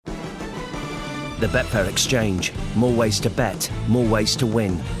The Betfair Exchange. More ways to bet, more ways to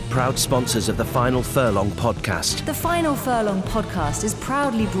win. Proud sponsors of the Final Furlong podcast. The Final Furlong podcast is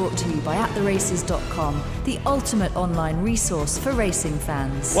proudly brought to you by attheraces.com, the ultimate online resource for racing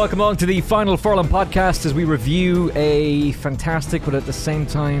fans. Welcome on to the Final Furlong podcast as we review a fantastic but at the same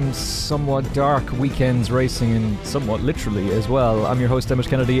time somewhat dark weekend's racing, and somewhat literally as well. I'm your host, Emmett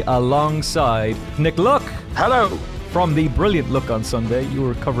Kennedy, alongside Nick Luck. Hello. From the brilliant Look on Sunday. You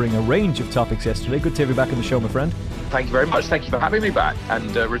were covering a range of topics yesterday. Good to have you back on the show, my friend. Thank you very much. Thank you for having me back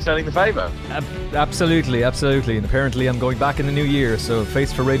and returning the favour. Absolutely. And apparently I'm going back in the new year, so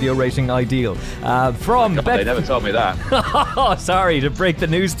face for radio rating ideal. They never told me that. Sorry to break the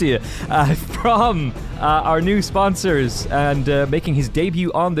news to you. From our new sponsors and making his debut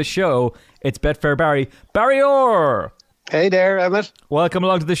on the show, it's Betfair Barry. Barry Orr! Hey there, Emmett. Welcome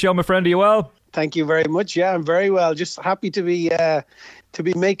along to the show, my friend. Are you well? Thank you very much. Yeah, I'm very well. Just happy to be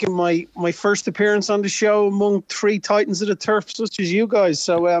making my first appearance on the show among three titans of the turf such as you guys.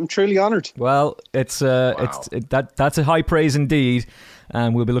 So I'm truly honoured. Well, that's a high praise indeed.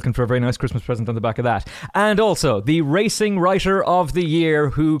 And we'll be looking for a very nice Christmas present on the back of that. And also, the Racing Writer of the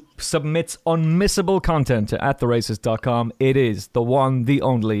Year who submits unmissable content to attheraces.com. It is the one, the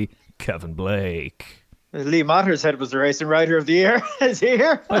only, Kevin Blake. Lee Matter's was the Racing Writer of the Year. Is he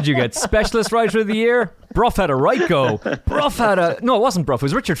here? What did you get? Specialist Writer of the Year? Brough had a right go. No, it wasn't Brough. It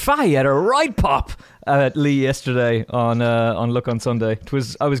was Richard Fahey had a right pop at Lee yesterday on Look on Sunday.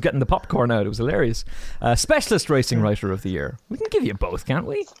 I was getting the popcorn out. It was hilarious. Specialist Racing Writer of the Year. We can give you both, can't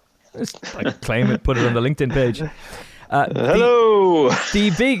we? Just claim it, put it on the LinkedIn page. Hello.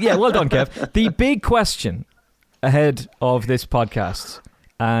 Well done, Kev. The big question ahead of this podcast,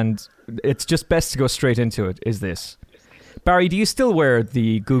 and it's just best to go straight into it, is this. Barry, do you still wear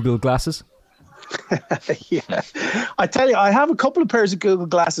the Google glasses? Yeah. I tell you, I have a couple of pairs of Google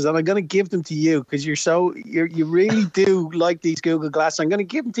glasses and I'm going to give them to you because you really do like these Google glasses. I'm going to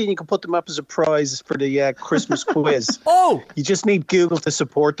give them to you and you can put them up as a prize for the Christmas quiz. Oh! You just need Google to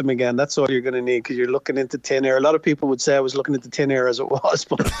support them again. That's all you're going to need because you're looking into thin air. A lot of people would say I was looking into thin air as it was,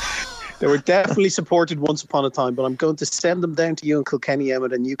 but... They were definitely supported once upon a time, but I'm going to send them down to you in Kilkenny,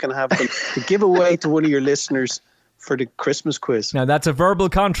 Emmett, and you can have them to give away to one of your listeners for the Christmas quiz. Now, that's a verbal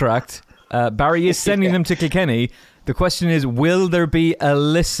contract. Barry is sending them to Kilkenny. The question is, will there be a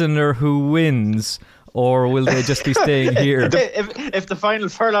listener who wins, or will they just be staying here? If the Final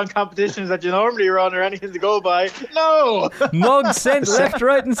Furlong competitions that you normally run or anything to go by, no! Mugs sent left,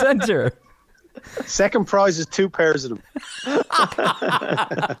 right and centre. Second prize is 2 pairs of them.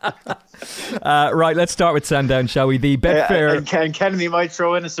 Right, let's start with Sandown, shall we? The Betfair. And Kennedy might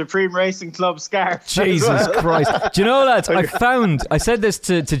throw in a Supreme Racing Club scarf. Jesus Christ. Do you know, lads, I said this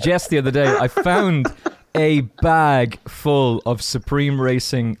to Jess the other day, I found a bag full of Supreme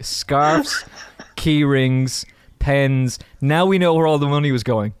Racing scarves, key rings, pens. Now we know where all the money was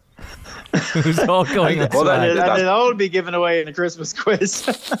going. It was all going on. And it'll all be given away in a Christmas quiz.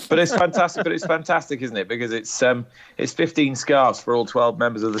 But it's fantastic, isn't it? Because it's 15 scarves for all 12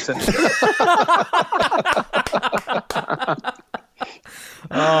 members of the syndicate.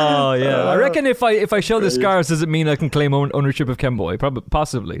 Oh yeah, I reckon if I show the scarves, does it mean I can claim ownership of Kenboy?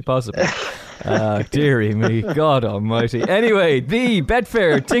 Possibly. Dearie me, God Almighty. Anyway, the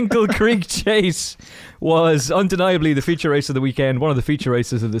Betfair Tinkle Creek Chase was undeniably the feature race of the weekend, one of the feature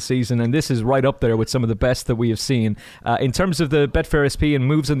races of the season, and this is right up there with some of the best that we have seen. In terms of the Betfair SP and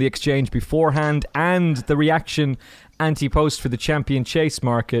moves on the exchange beforehand and the reaction anti-post for the champion chase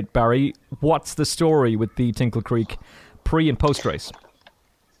market, Barry, what's the story with the Tinkle Creek pre- and post-race?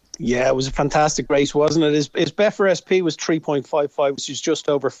 Yeah, it was a fantastic race, wasn't it? His Betfair SP was 3.55, which is just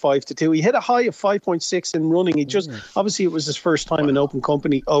over 5-2. He hit a high of 5.6 in running. Obviously it was his first time in open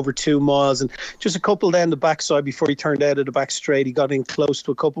company over 2 miles, and just a couple down the backside before he turned out of the back straight. He got in close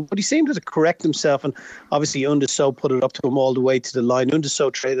to a couple, but he seemed to correct himself, and obviously Undeso put it up to him all the way to the line.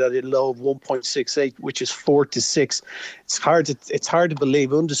 Undeso traded at a low of 1.68, which is 4-6. It's hard to believe.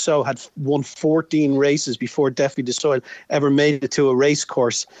 Undeso had won 14 races before Defi de Soil ever made it to a race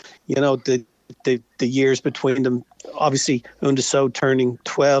course. You know, the years between them, obviously Undeso turning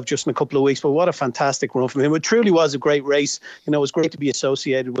 12 just in a couple of weeks, but what a fantastic run from him. It truly was a great race. You know, it was great to be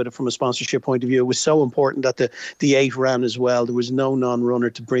associated with it from a sponsorship point of view. It was so important that the 8 ran as well. There was no non-runner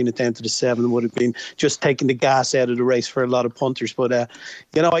to bring it down to the 7. It would have been just taking the gas out of the race for a lot of punters. But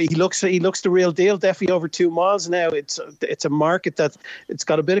you know, he looks the real deal. Definitely over 2 miles now. It's a market that it's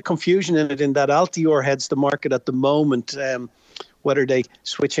got a bit of confusion in it, in that Altior heads the market at the moment. Whether they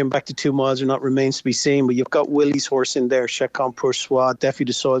switch him back to 2 miles or not remains to be seen. But you've got Willie's horse in there, Chacon Poursois, Defi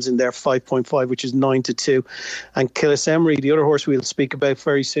de Soil's in there, 5.5, which is 9-2. And Killis Emery, the other horse we'll speak about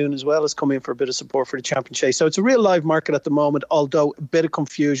very soon as well, has come in for a bit of support for the Champion Chase. So it's a real live market at the moment, although a bit of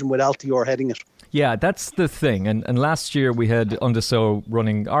confusion with Altior heading it. Yeah, that's the thing. And last year we had Undersow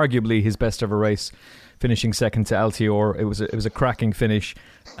running arguably his best ever race, finishing second to Altior. It was a cracking finish.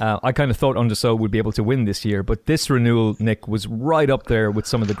 I kind of thought Undersow would be able to win this year, but this renewal, Nick, was right up there with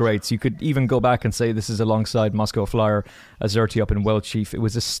some of the greats. You could even go back and say this is alongside Moscow Flyer, Azerty up in Well Chief. It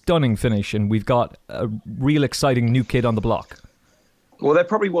was a stunning finish, and we've got a real exciting new kid on the block. Well, there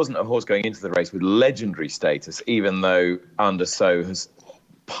probably wasn't a horse going into the race with legendary status, even though Undersow has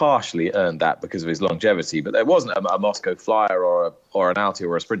partially earned that because of his longevity, but there wasn't a Moscow Flyer or an Altior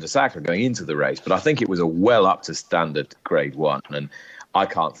or a Sprinter Sacre going into the race. But I think it was a well up to standard Grade 1, and I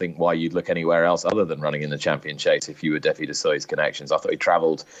can't think why you'd look anywhere else other than running in the Champion Chase if you were Defi de Soil's connections. I thought he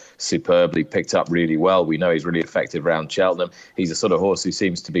travelled superbly, picked up really well. We know he's really effective around Cheltenham. He's the sort of horse who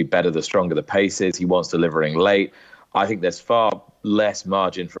seems to be better the stronger the pace is. He wants delivering late. I think there's far less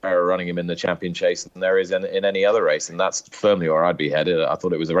margin for error running him in the Champion Chase than there is in any other race, and that's firmly where I'd be headed. I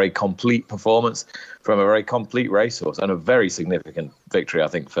thought it was a very complete performance from a very complete racehorse, and a very significant victory, I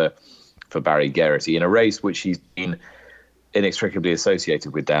think, for Barry Geraghty in a race which he's been inextricably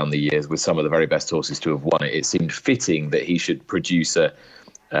associated with down the years with some of the very best horses to have won it. It seemed fitting that he should produce a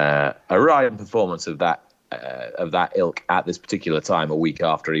Ryan performance of that ilk at this particular time, a week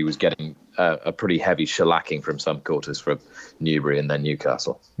after he was getting a pretty heavy shellacking from some quarters from Newbury and then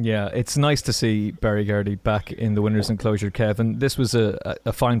Newcastle. Yeah, it's nice to see Barry Geraghty back in the winner's enclosure, Kev, and this was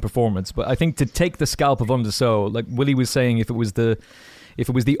a fine performance. But I think to take the scalp of Undersow, like Willie was saying, if it was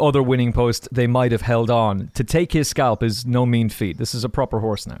the other winning post, they might have held on. To take his scalp is no mean feat. This is a proper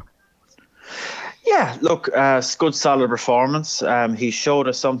horse now. Yeah, look, good solid performance. He showed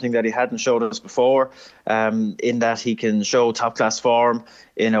us something that he hadn't showed us before, in that he can show top class form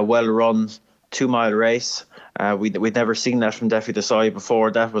in a well-run 2-mile race. We'd never seen that from Defi de Soil before.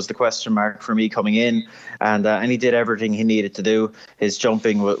 That was the question mark for me coming in, and he did everything he needed to do. His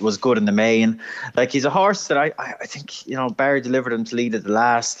jumping was good in the main. Like, he's a horse that I think, Barry delivered him to lead at the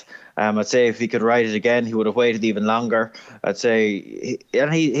last. I'd say if he could ride it again, he would have waited even longer. I'd say,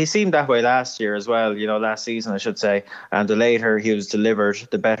 and he seemed that way last year as well, last season, I should say. And the later he was delivered,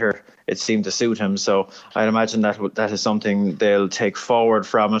 the better it seemed to suit him. So I'd imagine that is something they'll take forward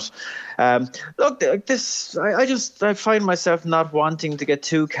from it. Look, this I find myself not wanting to get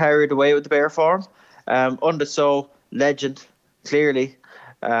too carried away with the bear form. Undersow, legend, clearly.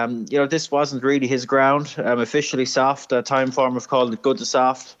 This wasn't really his ground. Officially soft. Time Form have called it good to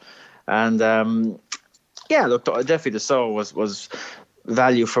soft. And look, Defi de Soil was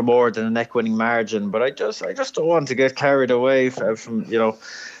value for more than a neck-winning margin. But I just don't want to get carried away from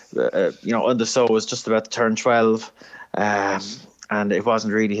Undersow was just about to turn 12. And it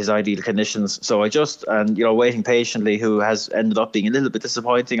wasn't really his ideal conditions. So waiting patiently, who has ended up being a little bit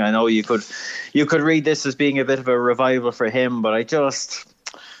disappointing. I know you could read this as being a bit of a revival for him, but I just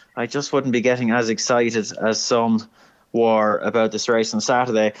wouldn't be getting as excited as some were about this race on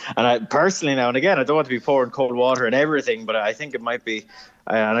Saturday. And I personally, now and again, I don't want to be pouring cold water and everything, but I think it might be.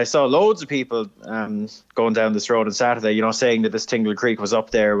 And I saw loads of people going down this road on Saturday, saying that this Tingle Creek was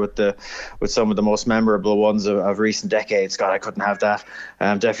up there with some of the most memorable ones of recent decades. God, I couldn't have that.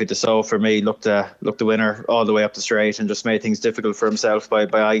 Defi de Soil for me looked the winner all the way up the straight and just made things difficult for himself by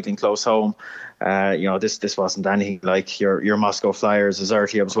idling close home. This wasn't anything like your Moscow Flyers,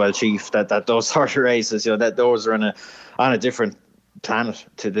 Azerty, Well Chief. That those sort of races, that those are on a different planet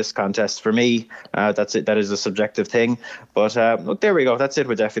to this contest for me. That's it. That is a subjective thing. But look, there we go. That's it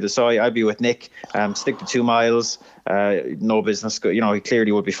with Defi de Soil. I'd be with Nick. Stick to 2 miles. No business. He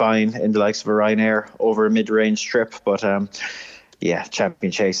clearly would be fine in the likes of a Ryanair over a mid-range trip. But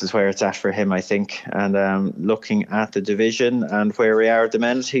Champion Chase is where it's at for him, I think. And looking at the division and where we are at the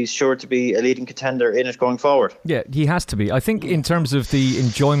minute, he's sure to be a leading contender in it going forward. Yeah, he has to be. I think in terms of the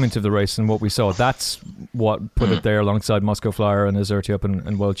enjoyment of the race and what we saw, that's what put it there alongside Moscow Flyer and Azerty up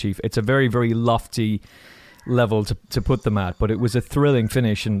and Well Chief. It's a very, very lofty level to put them at, but it was a thrilling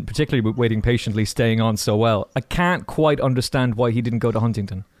finish, and particularly with waiting patiently, staying on so well. I can't quite understand why he didn't go to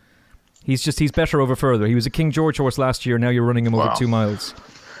Huntington. He's better over further. He was a King George horse last year. Now you're running him over 2 miles.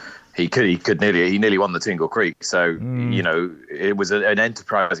 He nearly won the Tingle Creek. So it was an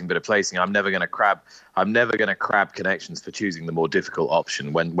enterprising bit of placing. I'm never going to crab connections for choosing the more difficult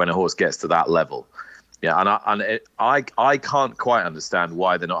option when a horse gets to that level. Yeah, and I can't quite understand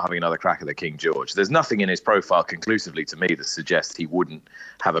why they're not having another crack at the King George. There's nothing in his profile conclusively to me that suggests he wouldn't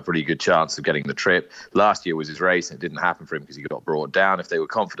have a pretty good chance of getting the trip. Last year was his race, and it didn't happen for him because he got brought down. If they were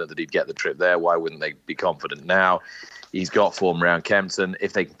confident that he'd get the trip there, why wouldn't they be confident now? He's got form around Kempton.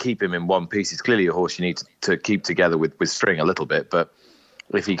 If they can keep him in one piece, he's clearly a horse you need to keep together with string a little bit. But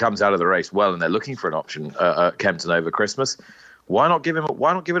if he comes out of the race well and they're looking for an option at Kempton over Christmas, why not give it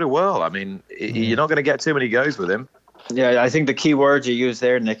a whirl? I mean, you're not going to get too many goes with him. Yeah, I think the key word you use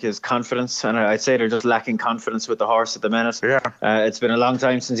there, Nick, is confidence. And I'd say they're just lacking confidence with the horse at the minute. Yeah. It's been a long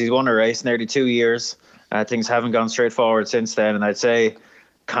time since he's won a race, nearly 2 years. Things haven't gone straightforward since then. And I'd say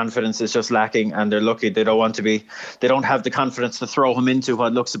confidence is just lacking, and they're lucky they don't have the confidence to throw him into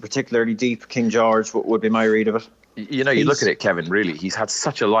what looks a particularly deep King George, would be my read of it. You know, you look at it, Kevin, really, he's had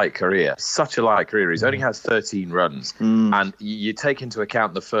such a light career. He's only had 13 runs. And you take into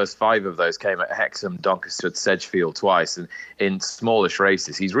account the first 5 of those came at Hexham, Doncaster, Sedgefield twice, and in smallish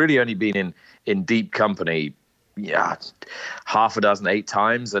races. He's really only been in deep company, half a dozen, 8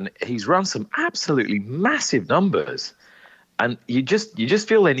 times, and he's run some absolutely massive numbers. And you just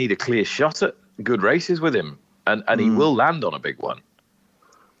feel they need a clear shot at good races with him, and he will land on a big one.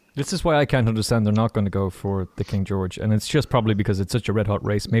 This is why I can't understand they're not going to go for the King George, and it's just probably because it's such a red-hot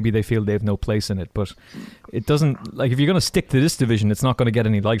race. Maybe they feel they have no place in it, but it doesn't... Like, if you're going to stick to this division, it's not going to get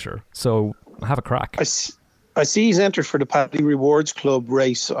any lighter. So have a crack. I see he's entered for the Paddy Rewards Club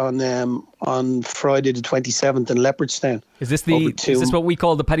race on Friday the 27th in Leopardstown. Is this what we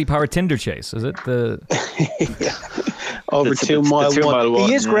call the Paddy Power Tinder chase? Is it the... Over 2 mile one.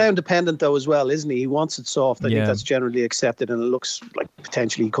 He is ground dependent though as well, isn't he? He wants it soft. I think that's generally accepted, and it looks like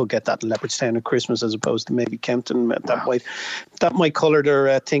potentially he could get that in Leopardstown at Christmas as opposed to maybe Kempton. That might colour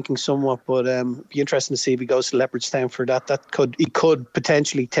their thinking somewhat, but be interesting to see if he goes to Leopardstown for that. He could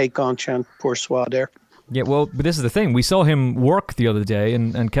potentially take on Chant Poursois there. Yeah, well, but this is the thing. We saw him work the other day,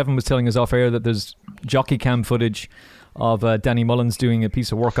 and Kevin was telling us off air that there's jockey cam footage of Danny Mullins doing a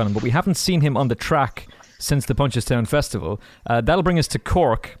piece of work on him, but we haven't seen him on the track since the Punchestown Festival. That'll bring us to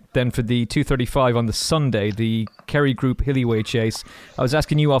Cork then for the 2:35 on the Sunday, the Kerry Group Hilliway Chase. I was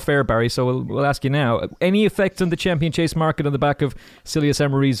asking you off air, Barry, so we'll ask you now. Any effect on the champion chase market on the back of Cilius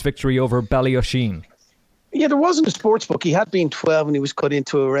Emery's victory over Ballyosheen? Yeah, there wasn't a sports book. He had been 12 and he was cut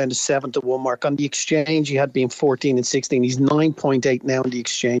into around a 7-1 mark. On the exchange, he had been 14 and 16. He's 9.8 now on the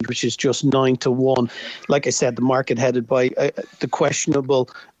exchange, which is just 9-1. Like I said, the market headed by the questionable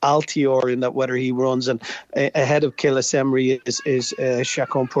Altior in that whether he runs, and ahead of Cilius Emery is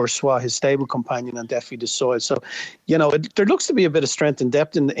Chacon Poursois, his stable companion, and Defi the Soil. So, there looks to be a bit of strength and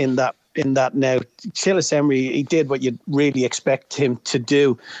depth in that now. Cilius Emery, he did what you'd really expect him to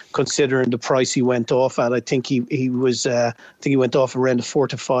do, considering the price he went off at. I think he went off around the 4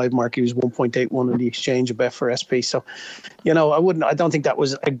 to 5 mark. He was 1.81 on the exchange of F4SP. So, I don't think that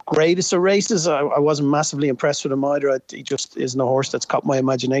was a greatest of races. I wasn't massively impressed with him either. He just isn't a horse that's caught my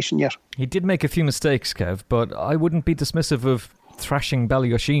imagination yet. He did make a few mistakes, Kev, but I wouldn't be dismissive of thrashing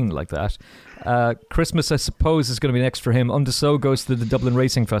Ballyosheen like that. Christmas, I suppose, is going to be next for him. Underso goes to the Dublin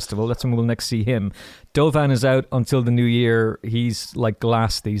Racing Festival. That's when we'll next see him. Dovan is out until the new year. He's like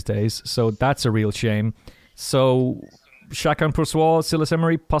glass these days, so that's a real shame. So Chacon Poursois, Cilius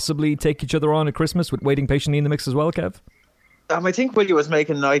Emery possibly take each other on at Christmas with Waiting Patiently in the mix as well, Kev? I think Willie was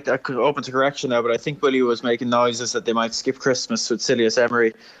making I could open to correction now, but I think Willie was making noises that they might skip Christmas with Cilius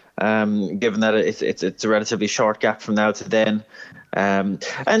Emery, given that it's a relatively short gap from now to then. And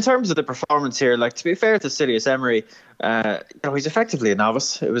in terms of the performance here, to be fair to Cilius Emery, he's effectively a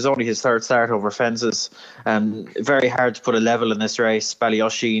novice. It was only his 3rd start over fences. Very hard to put a level in this race.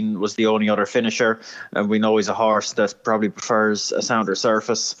 Ballyosheen was the only other finisher, and we know he's a horse that probably prefers a sounder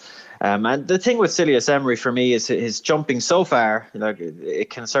surface. And the thing with Cilius Emery for me is his jumping so far.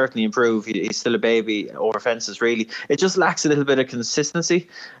 It can certainly improve. He's still a baby over fences, really. It just lacks a little bit of consistency,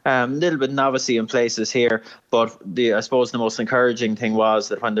 a little bit novice-y in places here. But I suppose the most encouraging thing was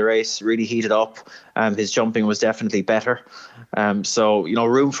that when the race really heated up, his jumping was definitely better. So,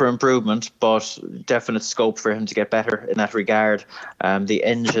 room for improvement, but definite scope for him to get better in that regard. The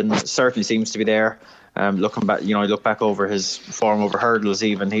engine certainly seems to be there. Looking back, look back over his form over hurdles.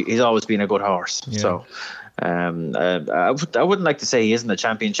 Even he's always been a good horse. Yeah. So, I wouldn't like to say he isn't a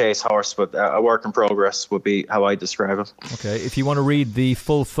champion chase horse, but a work in progress would be how I describe him. Okay, if you want to read the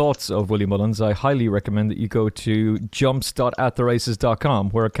full thoughts of Willie Mullins, I highly recommend that you go to jumps.attheraces.com,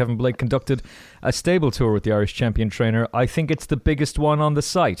 where Kevin Blake conducted a stable tour with the Irish champion trainer. I think it's the biggest one on the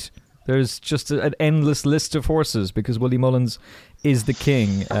site. There's just an endless list of horses because Willie Mullins is the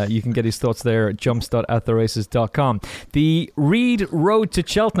king. You can get his thoughts there at jumps.attheraces.com. The Reed Road to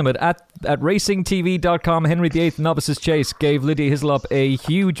Cheltenham at racingtv.com. Henry VIII Novices Chase gave Lydia Hislop a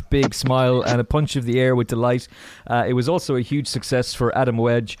huge big smile and a punch of the air with delight. It was also a huge success for Adam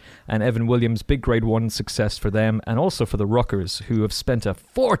Wedge and Evan Williams. Big Grade 1 success for them, and also for the Ruckers, who have spent a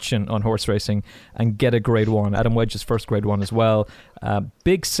fortune on horse racing and get a Grade 1. Adam Wedge's first Grade 1 as well.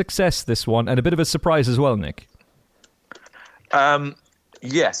 Big success, this one, and a bit of a surprise as well, Nick.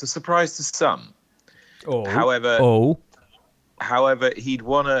 Yes, a surprise to some. Oh. However, he'd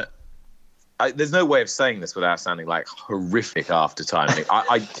want to. There's no way of saying this without sounding like horrific after timing.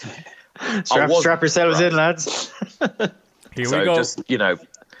 Strap yourselves in, lads. Here we go. Just,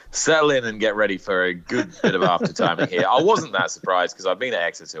 settle in and get ready for a good bit of after timing here. I wasn't that surprised because I'd been at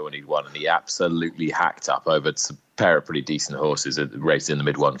Exeter when he'd won, and he absolutely hacked up over a pair of pretty decent horses at raced in the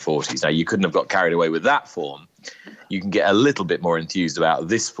mid 140s. Now, you couldn't have got carried away with that form. You can get a little bit more enthused about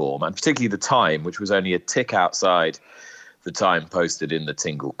this form, and particularly the time, which was only a tick outside the time posted in the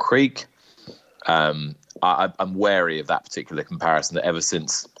Tingle Creek. I'm wary of that particular comparison, that ever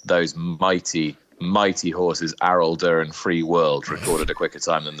since those mighty horses, Arolder and Free World, recorded a quicker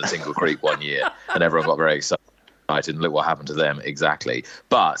time than the Tingle Creek one year, and everyone got very excited, and look what happened to them exactly.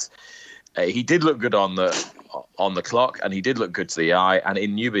 But he did look good on the clock, and he did look good to the eye, and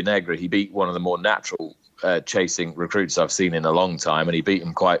in Nube Negra he beat one of the more natural chasing recruits I've seen in a long time, and he beat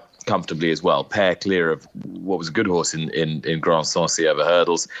him quite comfortably as well, pair clear of what was a good horse in Grand Sancy over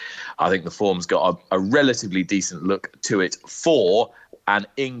hurdles. I think the form's got a relatively decent look to it for an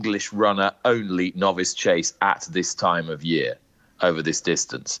English runner only novice chase at this time of year over this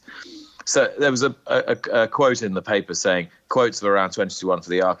distance. So there was a quote in the paper saying quotes of around 20-1 for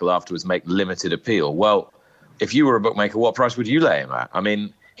the Arkle afterwards make limited appeal. Well, if you were a bookmaker, what price would you lay him at? I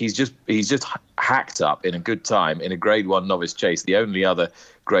mean, he's just hacked up in a good time in a Grade 1 novice chase, the only other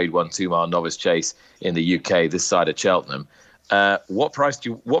Grade 1 2-mile novice chase in the UK this side of Cheltenham. What price do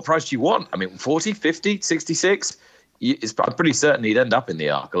you want? I mean, 40, 50, 66? I'm pretty certain he'd end up in the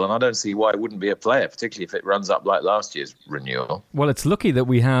Arkle, and I don't see why it wouldn't be a player, particularly if it runs up like last year's renewal. Well, it's lucky that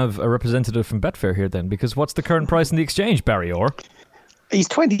we have a representative from Betfair here then, because what's the current price in the exchange, Barry Orr? He's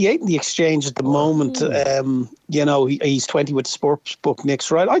 28 in the exchange at the moment. He's 20 with the sportsbook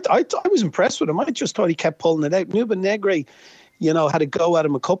Nick's right. I was impressed with him. I just thought he kept pulling it out. Nube Negre, had a go at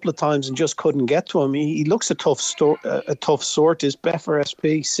him a couple of times and just couldn't get to him. He looks a tough sort. His Betfair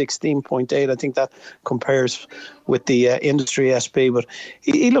SP 16.8. I think that compares with the industry SP, but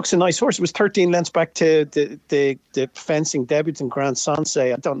he looks a nice horse. It was 13 lengths back to the fencing debut in Grand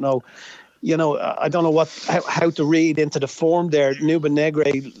Sanse. I don't know. I don't know how to read into the form there. Nube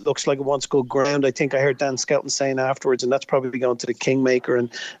Negre looks like it wants good ground. I think I heard Dan Skelton saying afterwards, and that's probably going to the Kingmaker and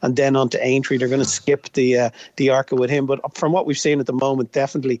then on to Aintree. They're going to skip the Arca with him. But from what we've seen at the moment,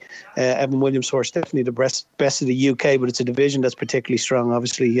 definitely Evan Williams' horse, definitely the best of the UK. But it's a division that's particularly strong,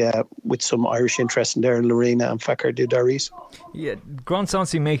 obviously, with some Irish interest in there in Lorena and Fakir de Daris. Yeah, Grand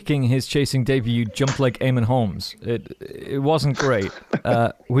Sancy making his chasing debut jumped like Eamon Holmes. It wasn't great,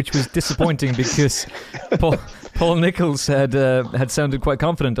 which was disappointing because Paul Nichols had sounded quite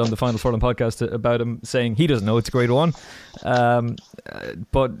confident on the Final Furlong podcast about him, saying he doesn't know it's Grade 1.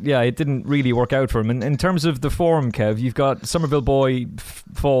 But yeah, it didn't really work out for him. And in terms of the form, Kev, you've got Somerville Boy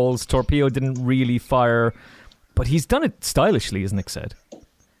falls, Torpedo didn't really fire, but he's done it stylishly, as Nick said.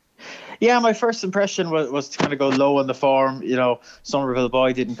 Yeah, my first impression was to kind of go low on the form. Somerville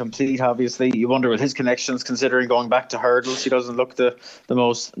Boy didn't complete, obviously. You wonder with his connections, considering going back to hurdles, he doesn't look the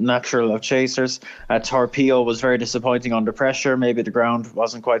most natural of chasers. Torpedo was very disappointing under pressure. Maybe the ground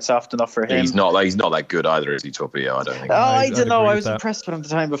wasn't quite soft enough for him. He's not that good either, is he, Torpedo? I don't think. I don't know. I was impressed with him the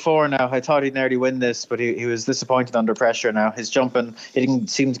time before now. I thought he'd nearly win this, but he was disappointed under pressure now. His jumping, he didn't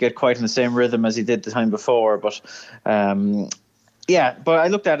seem to get quite in the same rhythm as he did the time before, but... yeah, but I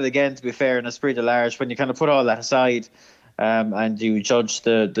looked at it again, to be fair, in Esprit de Large, when you kind of put all that aside and you judge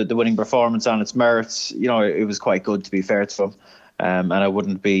the winning performance on its merits, it was quite good, to be fair to him. And I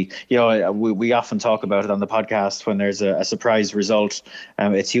wouldn't be, we often talk about it on the podcast when there's a surprise result.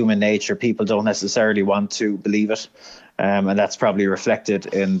 It's human nature. People don't necessarily want to believe it. And that's probably reflected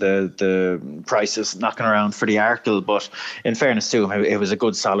in the prices knocking around for the Arkle. But in fairness to him, it was a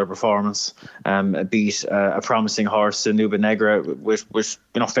good, solid performance. Beat a promising horse in Nube Negra with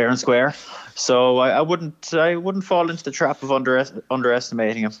fair and square. So I wouldn't fall into the trap of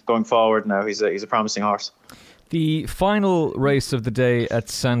underestimating him going forward. Now he's a promising horse. The final race of the day at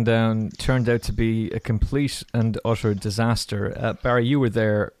Sandown turned out to be a complete and utter disaster. Barry, you were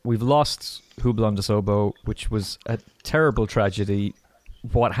there. We've lost Houblon de Sobo, which was a terrible tragedy.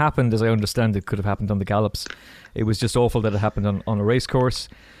 what happened, as I understand it, could have happened on the gallops. It was just awful that it happened on a race course.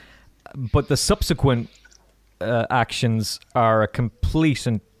 But the subsequent actions are a complete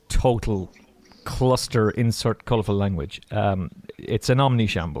and total cluster, insert colourful language. It's an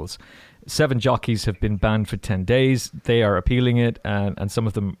omni-shambles. 7 jockeys have been banned for 10 days. They are appealing it, and some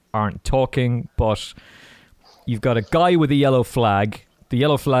of them aren't talking. But you've got a guy with a yellow flag. The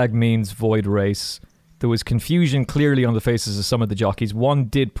yellow flag means void race. There was confusion clearly on the faces of some of the jockeys. One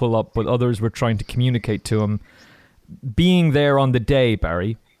did pull up, but others were trying to communicate to him. Being there on the day,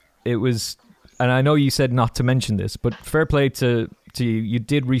 Barry, it was, and I know you said not to mention this, but fair play to you. You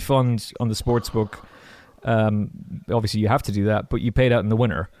did refund on the sportsbook. Obviously, you have to do that, but you paid out in the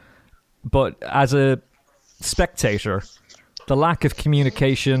winner. But as a spectator, the lack of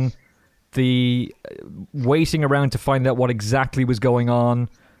communication, the waiting around to find out what exactly was going on,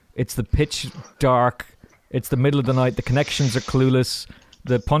 it's the pitch dark, it's the middle of the night, the connections are clueless,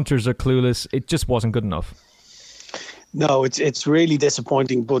 the punters are clueless. It just wasn't good enough. No, it's really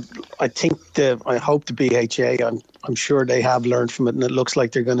disappointing, but I think I hope the BHA, I'm sure they have learned from it, and it looks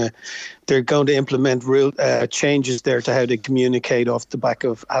like they're going to implement real changes there to how they communicate off the back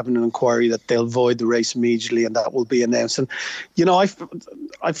of having an inquiry, that they'll void the race immediately, and that will be announced. And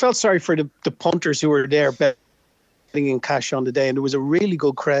I felt sorry for the punters who were there in cash on the day, and there was a really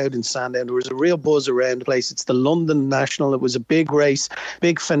good crowd in Sandown. There was a real buzz around the place. It's the London National. It was a big race,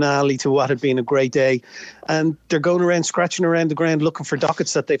 big finale to what had been a great day, and they're going around scratching around the ground looking for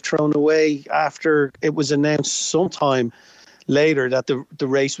dockets that they've thrown away after it was announced sometime later that the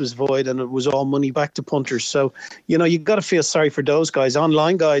race was void and it was all money back to punters. So you've got to feel sorry for those guys.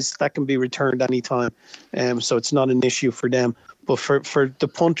 Online guys, that can be returned anytime, so it's not an issue for them. But for the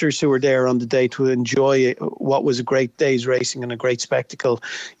punters who were there on the day to enjoy what was a great day's racing and a great spectacle,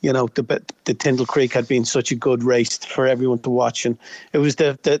 the Tyndall Creek had been such a good race for everyone to watch. And it was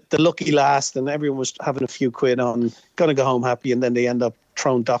the lucky last, and everyone was having a few quid on, going to go home happy, and then they end up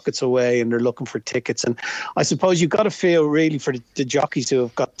throwing dockets away and they're looking for tickets. And I suppose you've got to feel really for the jockeys who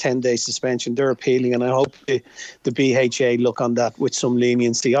have got 10-day suspension. They're appealing, and I hope the BHA look on that with some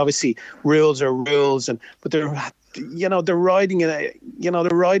leniency. Obviously, rules are rules, but they're riding in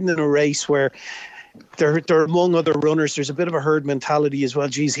a race where they're among other runners. There's a bit of a herd mentality as well.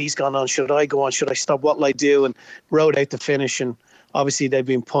 Geez, he's gone on. Should I go on? Should I stop? What'll I do? And rode out the finish. And obviously they've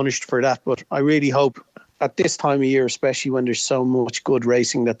been punished for that. But I really hope at this time of year, especially when there's so much good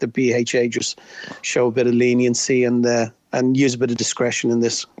racing, that the BHA just show a bit of leniency and use a bit of discretion in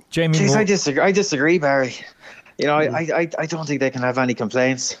this. Jamie, jeez, I disagree, Barry. I don't think they can have any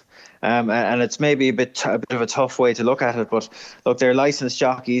complaints. And it's maybe a bit of a tough way to look at it, but look, they're licensed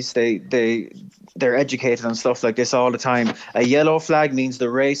jockeys. They're educated on stuff like this all the time. A yellow flag means the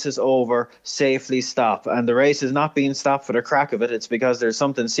race is over, safely stop. And the race is not being stopped for the crack of it. It's because there's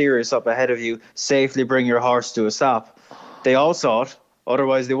something serious up ahead of you. Safely bring your horse to a stop. They all saw it.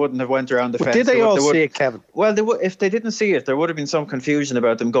 Otherwise, they wouldn't have went around the fence. Did they all see it, Kevin? Well, if they didn't see it, there would have been some confusion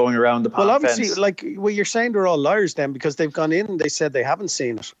about them going around the pond fence. Well, obviously, like you're saying, they're all liars then, because they've gone in and they said they haven't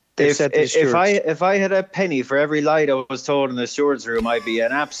seen it. If I had a penny for every lie that was told in the steward's room, I'd be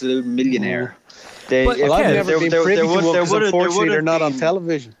an absolute millionaire. I've never been privy to one, because unfortunately they're not on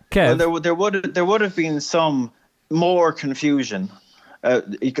television. Well, there would have been some more confusion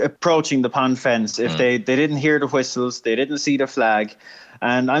approaching the pond fence if they didn't hear the whistles, they didn't see the flag.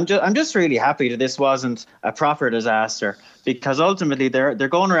 And I'm just really happy that this wasn't a proper disaster, because ultimately they're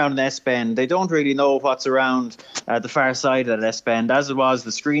going around an S-bend. They don't really know what's around the far side of that S-bend. As it was,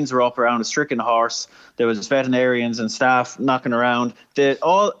 the screens were up around a stricken horse. There was veterinarians and staff knocking around.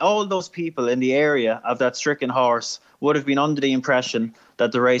 All those people in the area of that stricken horse would have been under the impression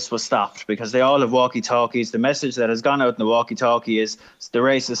that the race was stopped, because they all have walkie-talkies. The message that has gone out in the walkie-talkie is the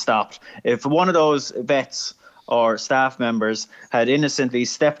race is stopped. If one of those vets or staff members had innocently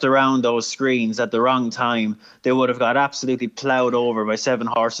stepped around those screens at the wrong time, they would have got absolutely ploughed over by 7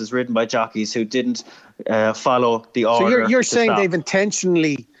 horses ridden by jockeys who didn't follow the order. So you're saying they've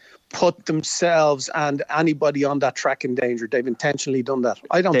intentionally put themselves and anybody on that track in danger? They've intentionally done that?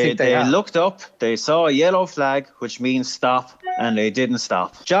 I don't think they have. They looked up, they saw a yellow flag, which means stop, and they didn't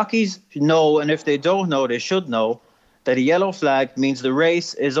stop. Jockeys know, and if they don't know, they should know, that a yellow flag means the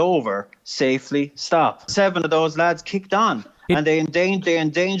race is over, safely stop. 7 of those lads kicked on, and they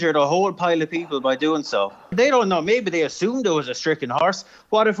endangered a whole pile of people by doing so. They don't know. Maybe they assumed it was a stricken horse.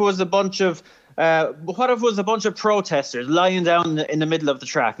 What if it was a bunch of protesters lying down in the middle of the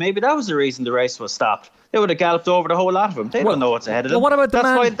track? Maybe that was the reason the race was stopped. They would have galloped over the whole lot of them. They don't know what's ahead of them. Well, what about the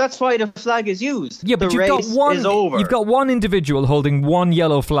man? That's why the flag is used. Yeah, but the race is over. You've got one individual holding one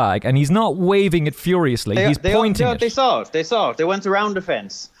yellow flag, and he's not waving it furiously. He's pointing it. They saw it. They went around the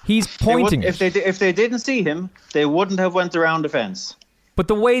fence. He's pointing it. If they didn't see him, they wouldn't have went around the fence. But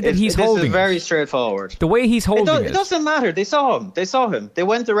the way that he's holding it... This is very straightforward. The way he's holding it... It doesn't matter. They saw him. They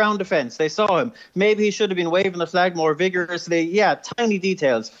went around the fence. They saw him. Maybe he should have been waving the flag more vigorously. Yeah, tiny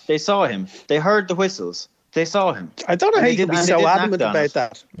details. They saw him. They heard the whistles. They saw him. I don't know how you can be so adamant about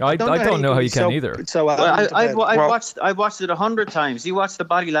that. I don't know how you can either. I've watched it 100 times. You watch the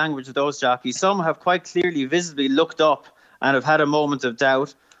body language of those jockeys. Some have quite clearly, visibly looked up and have had a moment of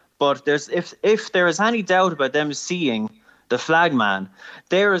doubt. But if there is any doubt about them seeing the flagman,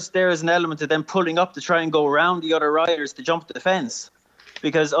 there is an element of them pulling up to try and go around the other riders to jump the fence,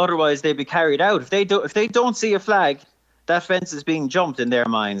 because otherwise they'd be carried out. If they don't see a flag, that fence is being jumped in their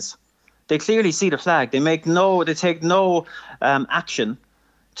minds. They clearly see the flag. They take no action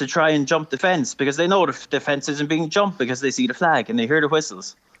to try and jump the fence, because they know the fence isn't being jumped because they see the flag and they hear the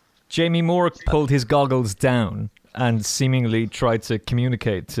whistles. Jamie Moore pulled his goggles down and seemingly tried to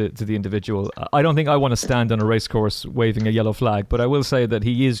communicate to the individual. I don't think I want to stand on a racecourse waving a yellow flag, but I will say that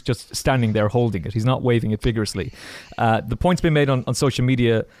he is just standing there holding it. He's not waving it vigorously. The point's been made on social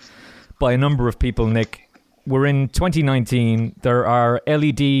media by a number of people, Nick. We're in 2019. There are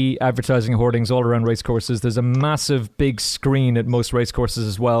LED advertising hoardings all around racecourses. There's a massive big screen at most racecourses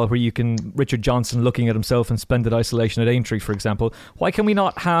as well, where you can Richard Johnson looking at himself in splendid isolation at Aintree, for example. Why can we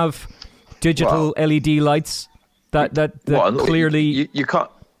not have digital LED lights that clearly you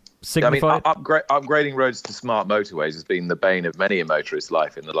can't signify? Upgrading roads to smart motorways has been the bane of many a motorist's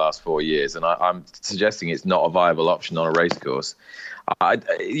life in the last 4 years, and I'm suggesting it's not a viable option on a racecourse.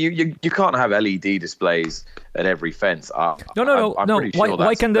 You can't have LED displays at every fence. No.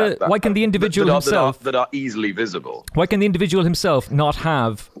 Why can the individual himself that are easily visible? Why can the individual himself not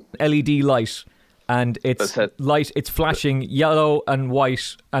have LED light? And it's flashing yellow and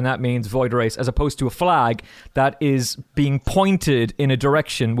white, and that means void race, as opposed to a flag that is being pointed in a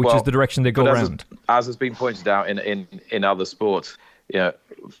direction, which is the direction they go around. As has been pointed out in other sports,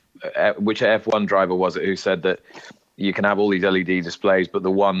 which F1 driver was it who said that you can have all these LED displays, but the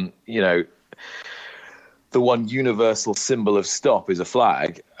one universal symbol of stop is a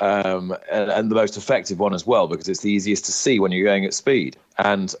flag, and the most effective one as well, because it's the easiest to see when you're going at speed.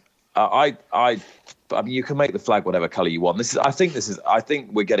 And I mean, you can make the flag whatever colour you want. I think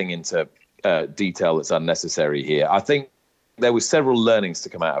we're getting into detail that's unnecessary here. I think there were several learnings to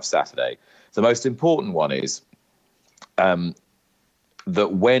come out of Saturday. The most important one is that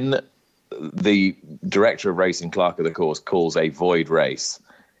when the director of racing, clerk of the course, calls a void race,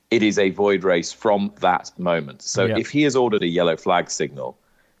 it is a void race from that moment. So if he has ordered a yellow flag signal,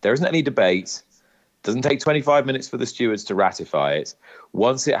 there isn't any debate. Doesn't take 25 minutes for the stewards to ratify it.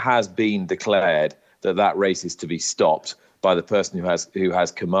 Once it has been declared that race is to be stopped by the person who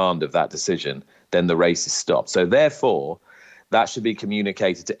has command of that decision, then the race is stopped. So therefore, that should be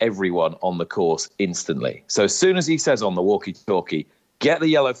communicated to everyone on the course instantly. So as soon as he says on the walkie-talkie, get the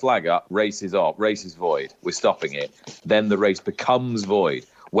yellow flag up, race is off, race is void, we're stopping it, then the race becomes void.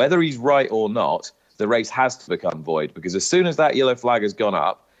 Whether he's right or not, the race has to become void, because as soon as that yellow flag has gone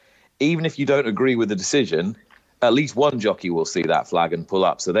up, even if you don't agree with the decision, at least one jockey will see that flag and pull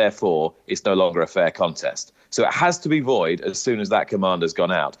up. So therefore, it's no longer a fair contest. So it has to be void as soon as that command has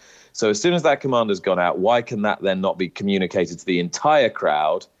gone out. So as soon as that command has gone out, why can that then not be communicated to the entire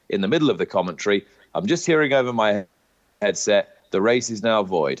crowd in the middle of the commentary? I'm just hearing over my headset, the race is now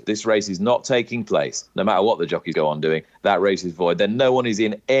void. This race is not taking place. No matter what the jockeys go on doing, that race is void. Then no one is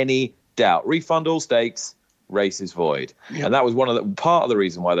in any doubt. Refund all stakes, race is void. Yep. And that was part of the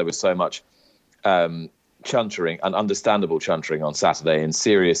reason why there was so much chuntering, and understandable chuntering on Saturday, and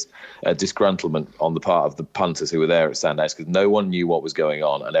serious disgruntlement on the part of the punters who were there at Sandown, because no one knew what was going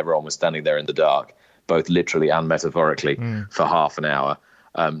on and everyone was standing there in the dark, both literally and metaphorically, for half an hour,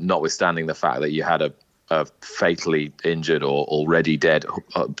 notwithstanding the fact that you had a fatally injured or already dead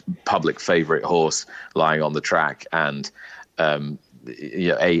public favourite horse lying on the track, and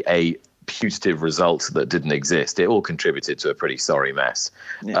a putative result that didn't exist. It all contributed to a pretty sorry mess.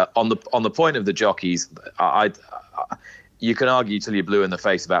 Yeah. On the point of the jockeys, you can argue till you're blue in the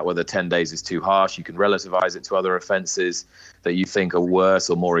face about whether 10 days is too harsh. You can relativize it to other offences that you think are worse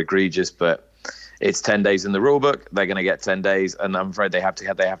or more egregious, but it's 10 days in the rule book. They're going to get 10 days, and I'm afraid they have to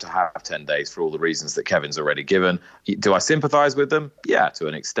have 10 days for all the reasons that Kevin's already given. Do I sympathise with them? Yeah, to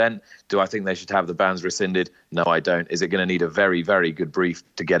an extent. Do I think they should have the bans rescinded? No, I don't. Is it going to need a very, very good brief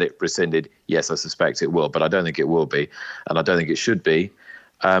to get it rescinded? Yes, I suspect it will, but I don't think it will be, and I don't think it should be.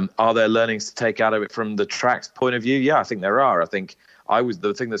 Are there learnings to take out of it from the track's point of view? Yeah, I think there are. I think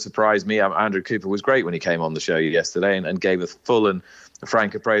the thing that surprised me, Andrew Cooper was great when he came on the show yesterday and gave a full and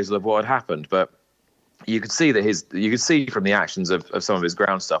frank appraisal of what had happened. But you could see from the actions of some of his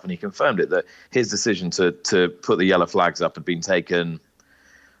ground stuff, and he confirmed it, that his decision to put the yellow flags up had been taken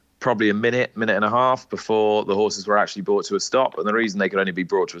probably a minute and a half before the horses were actually brought to a stop. And the reason they could only be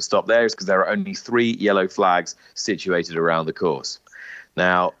brought to a stop there is because there are only 3 yellow flags situated around the course.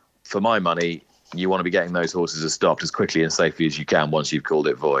 Now, for my money, you want to be getting those horses stopped as quickly and safely as you can once you've called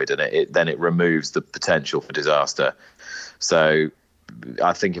it void, and then it removes the potential for disaster. So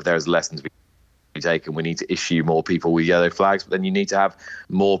I think if there's lessons to be taken, we need to issue more people with yellow flags, but then you need to have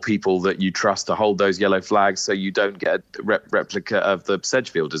more people that you trust to hold those yellow flags, so you don't get a replica of the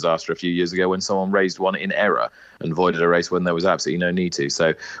Sedgefield disaster a few years ago when someone raised one in error and voided a race when there was absolutely no need to.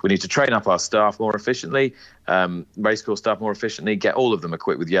 So we need to train up our staff more efficiently, racecourse staff more efficiently, get all of them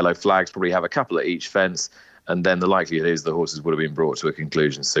equipped with yellow flags, probably have a couple at each fence, and then the likelihood is the horses would have been brought to a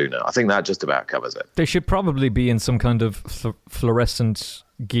conclusion sooner. I think that just about covers it. They should probably be in some kind of fluorescent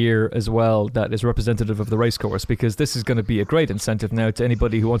gear as well that is representative of the racecourse, because this is going to be a great incentive now to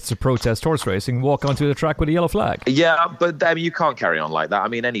anybody who wants to protest horse racing, walk onto the track with a yellow flag. Yeah, but I mean, you can't carry on like that. I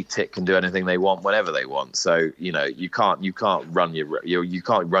mean, any tit can do anything they want whenever they want. So you can't run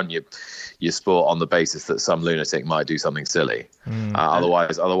your sport on the basis that some lunatic might do something silly.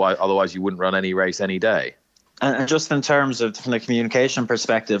 Otherwise you wouldn't run any race any day. And just in terms of from the communication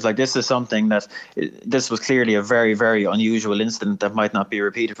perspective, like this is something that this was clearly a very, very unusual incident that might not be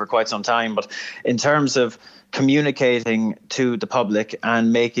repeated for quite some time. But in terms of communicating to the public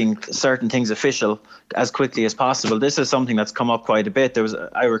and making certain things official as quickly as possible, this is something that's come up quite a bit.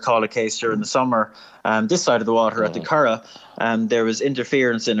 I recall a case during the summer, this side of the water at the Curragh, there was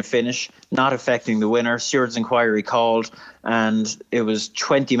interference in a finish, not affecting the winner. Steward's inquiry called, and it was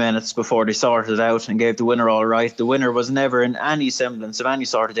 20 minutes before they sorted it out and gave the winner all right. The winner was never in any semblance of any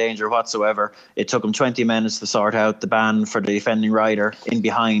sort of danger whatsoever. It took him 20 minutes to sort out the ban for the defending rider in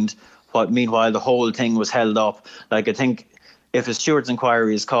behind. Meanwhile, the whole thing was held up. Like, I think if a steward's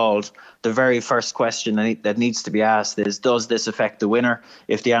inquiry is called, the very first question that needs to be asked is, does this affect the winner?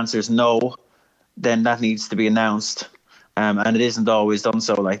 If the answer is no, then that needs to be announced. And it isn't always done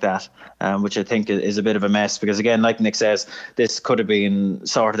so like that, which I think is a bit of a mess, because again, like Nick says, this could have been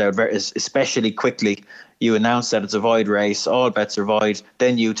sorted out especially quickly. You announce that it's a void race, all bets are void,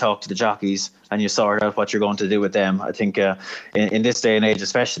 then you talk to the jockeys and you sort out what you're going to do with them. I think in this day and age,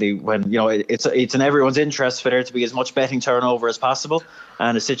 especially when it's in everyone's interest for there to be as much betting turnover as possible,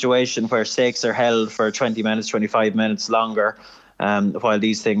 and a situation where stakes are held for 20 minutes, 25 minutes longer, while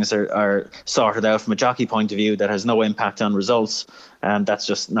these things are sorted out from a jockey point of view that has no impact on results, that's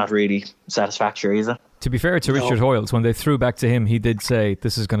just not really satisfactory, is it? To be fair to Richard Hoyles, when they threw back to him, he did say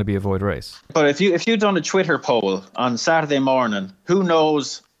this is going to be a void race. But if you'd done a Twitter poll on Saturday morning, who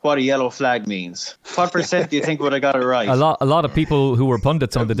knows what a yellow flag means? What percent do you think would have got it right? A lot of people who were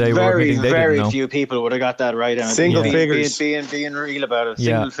pundits on the day were admitting they didn't know. Very few people would have got that right. Single figures. Being real about it.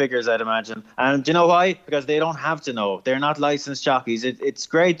 Single figures, I'd imagine. And do you know why? Because they don't have to know. They're not licensed jockeys. It's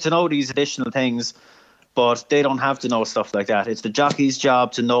great to know these additional things, but they don't have to know stuff like that. It's the jockey's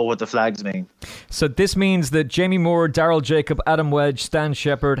job to know what the flags mean. So this means that Jamie Moore, Daryl Jacob, Adam Wedge, Stan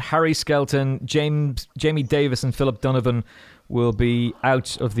Shepherd, Harry Skelton, Jamie Davis and Philip Donovan will be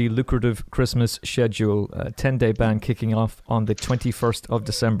out of the lucrative Christmas schedule. 10-day ban kicking off on the 21st of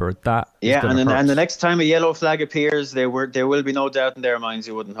December. And the next time a yellow flag appears, there will be no doubt in their minds,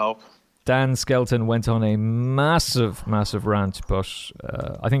 you wouldn't hope. Dan Skelton went on a massive rant, but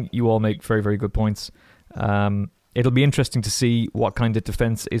I think you all make very, very good points. It'll be interesting to see what kind of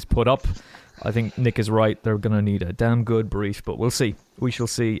defence is put up. I think Nick is right. They're going to need a damn good brief, but we'll see. We shall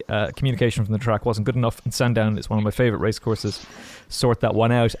see. Communication from the track wasn't good enough, and Sandown is one of my favourite race courses. Sort that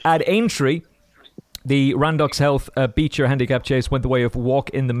one out. At Aintree, the Randox Health Beecher Handicap Chase went the way of Walk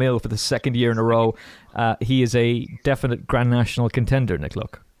in the Mill for the second year in a row. He is a definite Grand National contender, Nick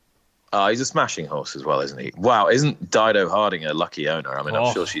Luck. He's a smashing horse as well, isn't he? Wow, isn't Dido Harding a lucky owner? I mean,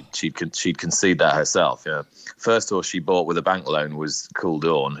 I'm sure she'd concede that herself. Yeah. First horse she bought with a bank loan was Cool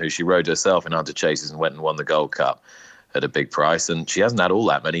Dawn, who she rode herself in Hunter Chases and went and won the Gold Cup at a big price. And she hasn't had all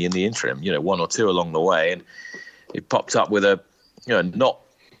that many in the interim. One or two along the way, and it popped up with not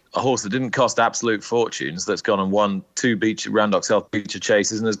a horse that didn't cost absolute fortunes. That's gone and won 2 Randox Health Beecher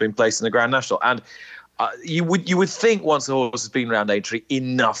Chases and has been placed in the Grand National. And you would think once a horse has been around Aintree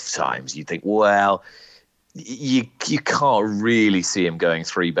enough times, you'd think, well, you can't really see him going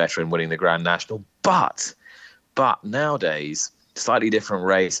 3 better and winning the Grand National. But nowadays, slightly different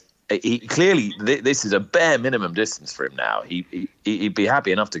race. he clearly this is a bare minimum distance for him now. He'd be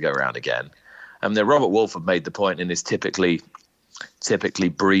happy enough to go around again. And then Robert Walford made the point in his typically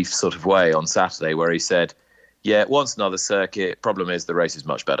brief sort of way on Saturday, where he said, "Yeah, it wants another circuit. Problem is the race is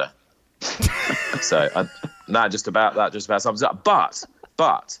much better." So that just about sums it up.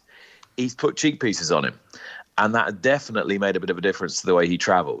 But he's put cheek pieces on him, and that definitely made a bit of a difference to the way he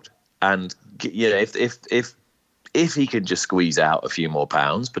travelled. And if he can just squeeze out a few more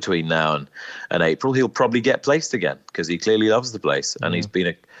pounds between now and April, he'll probably get placed again, because he clearly loves the place, and he's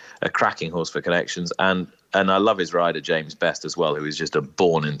been a cracking horse for Connections. And I love his rider, James Best, as well, who is just a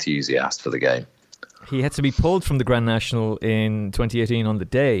born enthusiast for the game. He had to be pulled from the Grand National in 2018 on the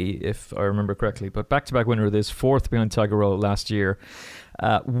day, if I remember correctly, but back-to-back winner of this, fourth behind Tiger Roll last year.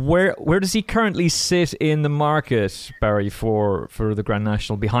 Where does he currently sit in the market, Barry, for the Grand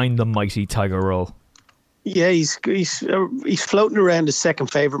National, behind the mighty Tiger Roll? Yeah, he's floating around the second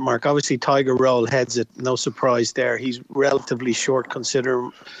favourite mark. Obviously, Tiger Roll heads it. No surprise there. He's relatively short,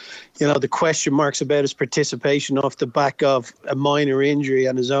 considering the question marks about his participation off the back of a minor injury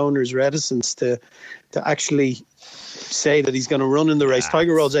and his owner's reticence to actually say that he's going to run in the race.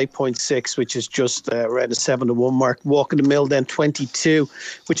 Tiger Roll's 8.6, which is just around a 7-1 mark. Walking the Mill then 22,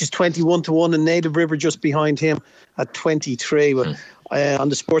 which is 21-1, and Native River just behind him at 23. But on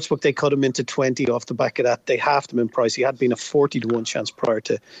the sportsbook, they cut him into 20 off the back of that. They halved him in price. He had been a 40-1 chance prior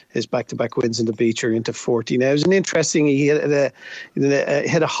to his back-to-back wins in the Beecher, into 40. Now, it was an interesting, he had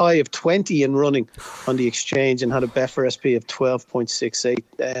a high of 20 in running on the exchange and had a bet for SP of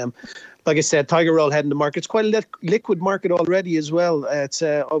 12.68. Like I said, Tiger Roll heading the market. It's quite a liquid market already as well. It's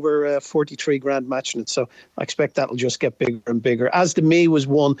over 43 grand matching it. So I expect that'll just get bigger and bigger. As the Me was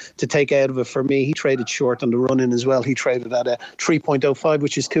one to take out of it for me. He traded short on the run-in as well. He traded at a 3.05,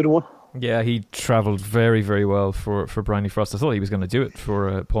 which is 2-1. Yeah, he travelled very, very well for Bryony Frost. I thought he was going to do it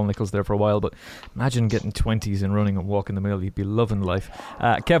for Paul Nicholls there for a while, but imagine getting 20s and running and walking the mill. He'd be loving life.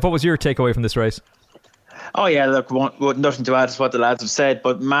 Kev, what was your takeaway from this race? Oh yeah, look, nothing to add to what the lads have said,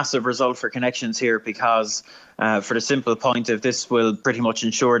 but massive result for Connections here, because for the simple point of this will pretty much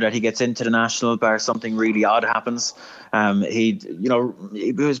ensure that he gets into the National, bar something really odd happens. He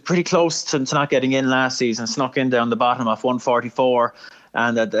was pretty close to not getting in last season, snuck in down the bottom off 144,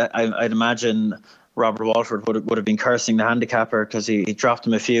 and I'd imagine Robert Walford would have been cursing the handicapper, because he dropped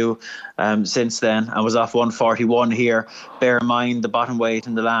him a few since then and was off 141 here. Bear in mind the bottom weight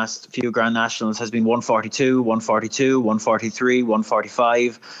in the last few Grand Nationals has been 142, 142, 143,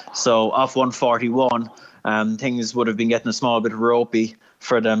 145. So off 141, things would have been getting a small bit ropey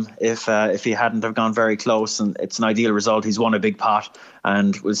for them if he hadn't have gone very close, and it's an ideal result. He's won a big pot,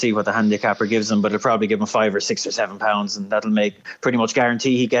 and we'll see what the handicapper gives him, but it'll probably give him £5 or £6 or £7, and that'll make pretty much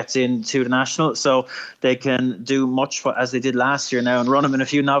guarantee he gets into the National. So they can do much as they did last year now and run him in a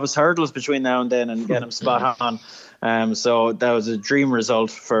few novice hurdles between now and then and get him spot on. So that was a dream result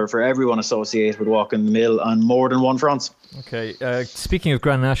for everyone associated with Walking the Mill on more than one front. Okay, speaking of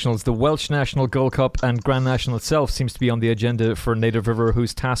Grand Nationals, the Welsh National Gold Cup and Grand National itself seems to be on the agenda for Native River,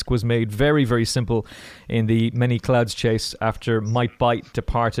 whose task was made very, very simple in the Many Clouds chase after Might Bite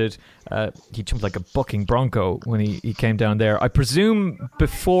departed. He jumped like a bucking bronco when he came down there. I presume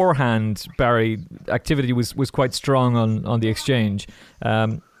beforehand, Barry, activity was quite strong on the exchange.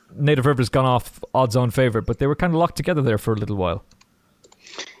 Native River's gone off odds-on favourite, but they were kind of locked together there for a little while.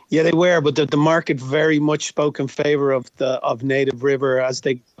 Yeah, they were, but the market very much spoke in favour of Native River as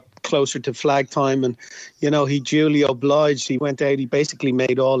they closer to flag time, and he duly obliged. He went out, he basically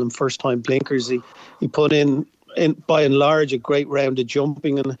made all in first-time blinkers. He put in by and large a great round of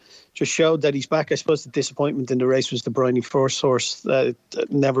jumping, and just showed that he's back. I suppose the disappointment in the race was the Bryony Frost horse that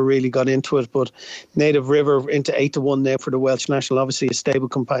never really got into it, but Native River into 8-1 now for the Welsh National. Obviously a stable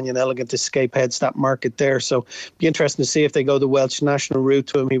companion, Elegant Escape heads that market there, so be interesting to see if they go the Welsh National route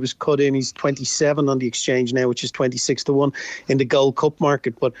to him. He was cut in, he's 27 on the exchange now, which is 26-1 in the Gold Cup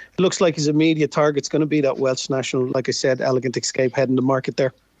market, but it looks like his immediate target's going to be that Welsh National. Like I said, Elegant Escape heading the market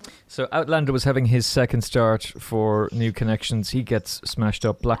there. So Outlander was having his second start for New Connections. He gets smashed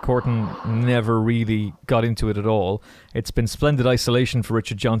up. Black Horton never really got into it at all. It's been splendid isolation for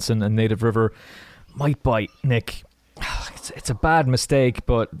Richard Johnson and Native River. Might Bite, Nick. It's a bad mistake,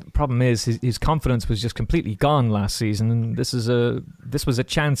 but the problem is his confidence was just completely gone last season, and this was a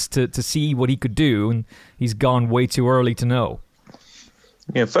chance to see what he could do, and he's gone way too early to know.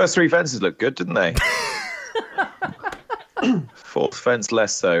 Yeah, first three fences looked good, didn't they? Fourth fence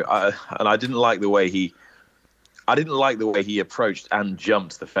less so. I didn't like the way he I didn't like the way he approached and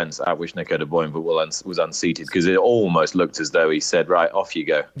jumped the fence at which Nico de Boinville was unseated, because it almost looked as though he said, right, off you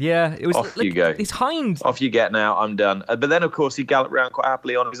go. Yeah, it was off like you go. His hind. Off you get now, I'm done. But then, of course, he galloped around quite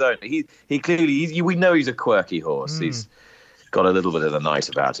happily on his own. He clearly, we know he's a quirky horse. He's got a little bit of the night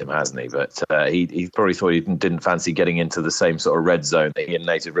about him, hasn't he? But he probably thought he didn't fancy getting into the same sort of red zone that he and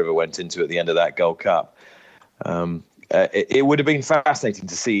Native River went into at the end of that Gold Cup. It would have been fascinating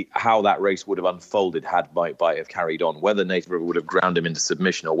to see how that race would have unfolded had Might Bite have carried on, whether Native River would have ground him into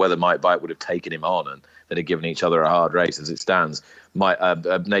submission or whether Might Bite would have taken him on and they'd have given each other a hard race. As it stands,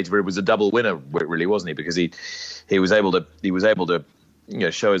 Native River was a double winner, really, wasn't he? Because he was able to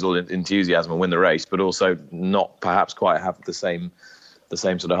show his all enthusiasm and win the race, but also not perhaps quite have the same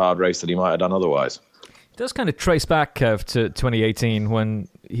sort of hard race that he might have done otherwise. It does kind of trace back, Kev, to 2018 when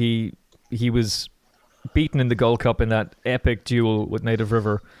he was beaten in the Gold Cup in that epic duel with Native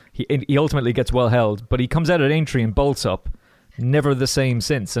River. He ultimately gets well held, but he comes out at Aintree and bolts up, never the same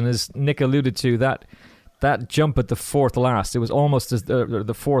since. And as Nick alluded to, that jump at the fourth last, it was almost as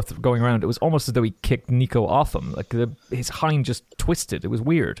the fourth going around, it was almost as though he kicked Nico off him. Like his hind just twisted. It was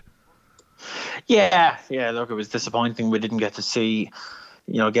weird. Yeah. Look, it was disappointing. We didn't get to see,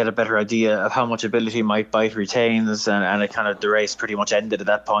 get a better idea of how much ability Might Bite retains, and it kind of, the race pretty much ended at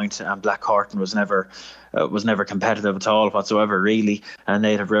that point, and Black Horton was never competitive at all whatsoever, really. And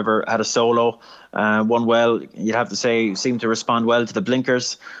Native River had a solo, won well. You'd have to say seemed to respond well to the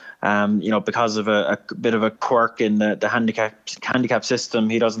blinkers. Because of a bit of a quirk in the handicap system,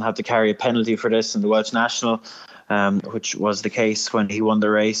 he doesn't have to carry a penalty for this in the Welsh National, which was the case when he won the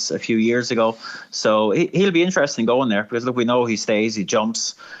race a few years ago. So he'll be interesting going there, because look, we know he stays, he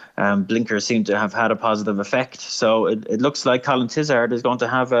jumps. Blinkers seem to have had a positive effect. So it looks like Colin Tizard is going to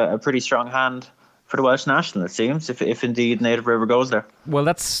have a pretty strong hand for the Welsh National, it seems, if indeed Native River goes there. Well,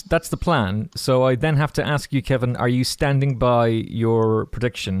 that's the plan. So I then have to ask you, Kevin, are you standing by your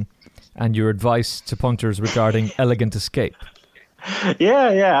prediction and your advice to punters regarding Elegant Escape?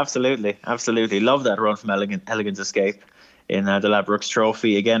 Yeah, absolutely. Love that run from Elegant Escape in the Ladbrokes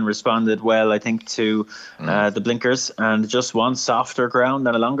Trophy. Again, responded well, I think, to the blinkers, and just one softer ground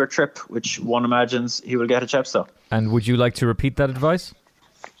and a longer trip, which one imagines he will get at Chepstow. And would you like to repeat that advice?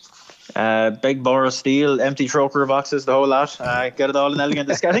 Big Borough Steel, empty troker boxes, the whole lot. Get it all in Elegant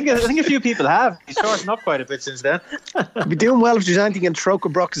Escape. I think a few people have. He's shortened up quite a bit since then. You'd be doing well if there's anything in troker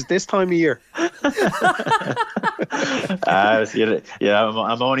boxes this time of year.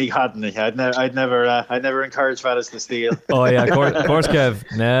 I'm only hadding it. I'd never encourage fellas to steal. Oh yeah, of course, Kev.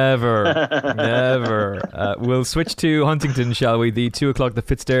 Never. We'll switch to Huntington, shall we? The 2:00, the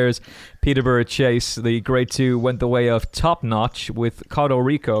Fitzdares Peterborough Chase. The Grade 2 went the way of Top Notch, with Caudo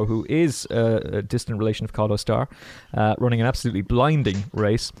Rico, who is a distant relation of Caudo Star, running an absolutely blinding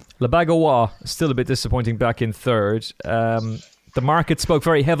race. La Bagoa still a bit disappointing back in third. The market spoke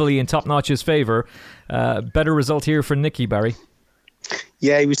very heavily in Top Notch's favour. Better result here for Nicky, Barry.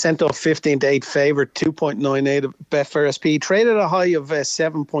 Yeah, he was sent off 15-8 favourite, 2.98 of Betfair SP. Traded a high of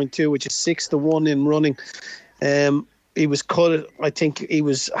 7.2, which is 6-1 in running. He was cut. I think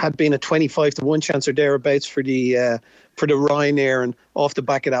had been a 25-1 chance or thereabouts for the Ryanair, and off the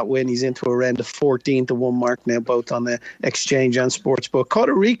back of that win, he's into around the 14-1 mark now, both on the exchange and sportsbook.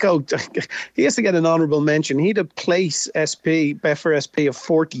 Caudo Rico, he has to get an honourable mention. He had a place Betfair SP of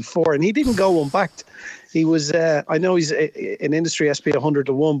 44, and he didn't go unbacked. He was, I know he's an industry SP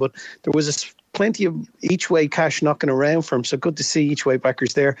 100-1, but there was plenty of each way cash knocking around for him. So good to see each way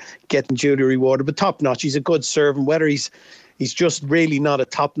backers there getting duly rewarded. But Top Notch, he's a good servant. Whether he's just really not a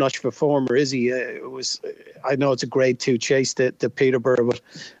top notch performer, is he? I know it's a Grade 2 chase to Peterborough,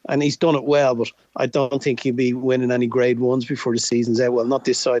 and he's done it well. But I don't think he'll be winning any Grade 1s before the season's out. Well, not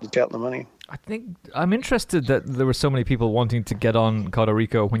this side of Cheltenham, anyway. I think I'm interested that there were so many people wanting to get on Caudo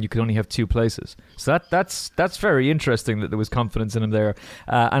Rico when you could only have two places. So that's very interesting that there was confidence in him there.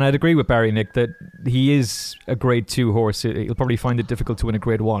 And I'd agree with Barry, Nick, that he is a Grade 2 horse. He'll probably find it difficult to win a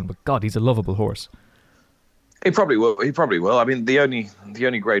Grade 1, but God, he's a lovable horse. He probably will. I mean, the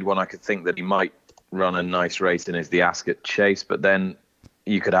only Grade 1 I could think that he might run a nice race in is the Ascot Chase, but then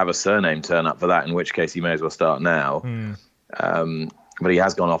you could have a surname turn up for that, in which case he may as well start now. But he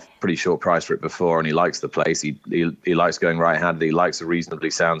has gone off pretty short price for it before, and he likes the place. He likes going right-handed. He likes a reasonably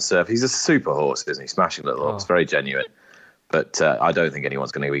sound surf. He's a super horse, isn't he? Smashing little horse, very genuine. But I don't think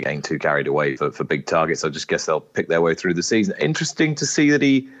anyone's going to be getting too carried away for big targets. I just guess they'll pick their way through the season. Interesting to see that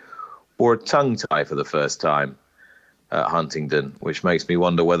he wore a tongue tie for the first time at Huntingdon, which makes me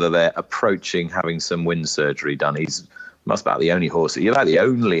wonder whether they're approaching having some wind surgery done. He's Must about the only horse. You're like the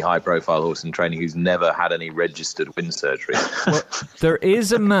only high-profile horse in training who's never had any registered wind surgery. Well, there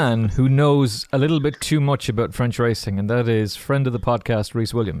is a man who knows a little bit too much about French racing, and that is friend of the podcast,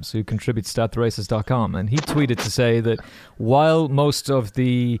 Rhys Williams, who contributes to AtTheRaces.com. And he tweeted to say that while most of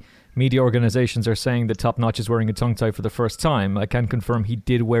the media organizations are saying that Top Notch is wearing a tongue tie for the first time, I can confirm he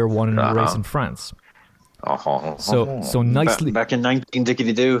did wear one in a race in France. So nicely back in 19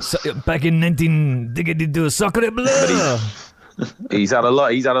 diggity do. Back in 19 diggity do, sacre bleu. He's had a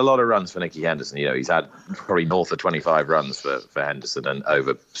lot of runs for Nicky Henderson. He's had probably north of 25 runs for Henderson, and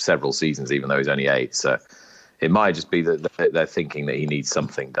over several seasons, even though he's only 8. So it might just be that they're thinking that he needs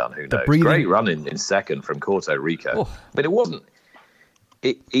something done. Who knows? Great run in second from Puerto Rico, but it wasn't.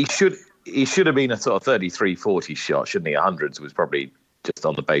 He should have been a sort of 33-40 shot, shouldn't he? 100s was probably just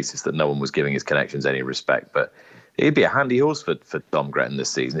on the basis that no one was giving his connections any respect. But he'd be a handy horse for Dom Gretton this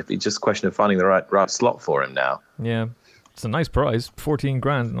season if it's just a question of finding the right slot for him now. Yeah. It's a nice prize, 14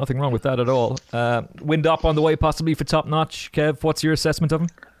 grand. Nothing wrong with that at all. Wind up on the way possibly for Top Notch. Kev, what's your assessment of him?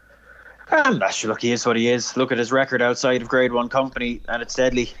 Look, he is what he is. Look at his record outside of Grade 1 company, and it's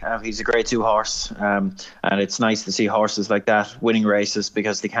deadly. He's a Grade 2 horse, and it's nice to see horses like that winning races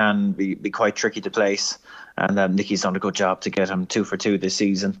because they can be quite tricky to place. And Nicky's done a good job to get him 2 for 2 this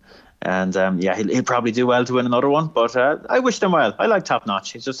season. And he'll probably do well to win another one. But I wish them well. I like Top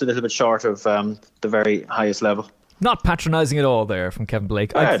Notch. He's just a little bit short of the very highest level. Not patronising at all there from Kevin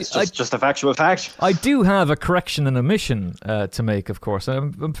Blake. It's just a factual fact. I do have a correction and omission to make, of course.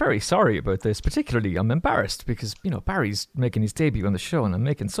 I'm very sorry about this. Particularly, I'm embarrassed because, Barry's making his debut on the show and I'm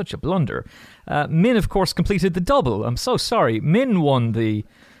making such a blunder. Min, of course, completed the double. I'm so sorry. Min won the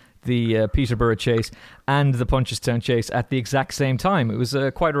Peterborough Chase and the Punchestown Chase at the exact same time. It was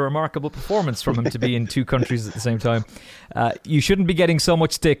quite a remarkable performance from him to be in 2 countries at the same time. You shouldn't be getting so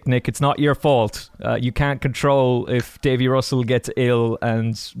much stick, Nick. It's not your fault. You can't control if Davy Russell gets ill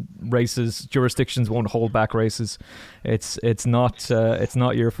and jurisdictions won't hold back races. It's not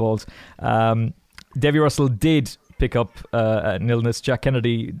your fault. Davy Russell did pick up an illness. Jack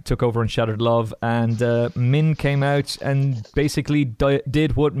Kennedy took over and Shattered Love, and Min came out and basically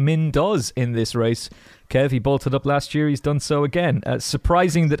did what Min does in this race. Kev, he bolted up last year, he's done so again.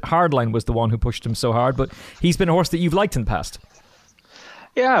 Surprising that Hardline was the one who pushed him so hard, but he's been a horse that you've liked in the past.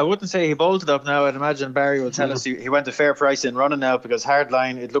 Yeah, I wouldn't say he bolted up now. I'd imagine Barry will tell us he went a fair price in running now because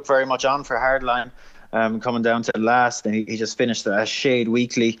Hardline, it looked very much on for Hardline. Coming down to the last, and he just finished a shade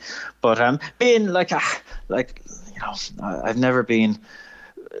weakly. But being I've never been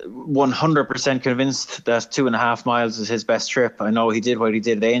 100% convinced that 2.5 miles is his best trip. I know he did what he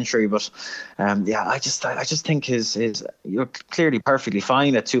did at Aintree, but I just think you're clearly perfectly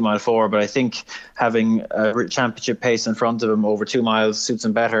fine at 2 mile 4. But I think having a championship pace in front of him over 2 miles suits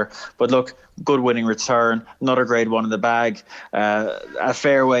him better. But look, good winning return, another Grade 1 in the bag, a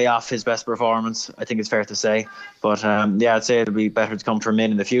fair way off his best performance, I think it's fair to say. But I'd say it'll be better to come from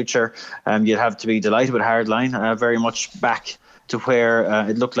in the future. You'd have to be delighted with Hardline, very much back to where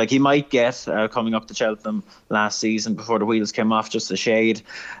it looked like he might get coming up to Cheltenham last season before the wheels came off just a shade.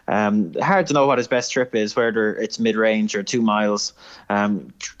 Hard to know what his best trip is, whether it's mid-range or 2 miles.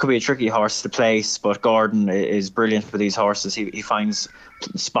 Could be a tricky horse to place, but Gordon is brilliant for these horses. He finds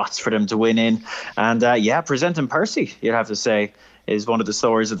spots for them to win in. And Presenting Percy, you'd have to say, is one of the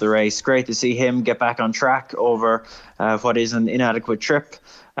stories of the race. Great to see him get back on track over what is an inadequate trip.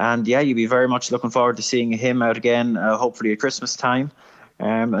 And you'd be very much looking forward to seeing him out again, hopefully at Christmas time.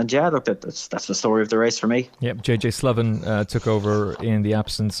 Look, that's the story of the race for me. Yep, JJ Slevin took over in the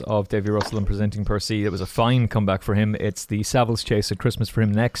absence of Davy Russell and Presenting Percy. It was a fine comeback for him. It's the Savills Chase at Christmas for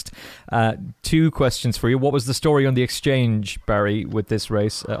him next. 2 questions for you. What was the story on the exchange, Barry, with this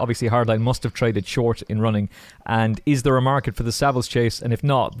race? Obviously, Hardline must have traded short in running. And is there a market for the Savills Chase? And if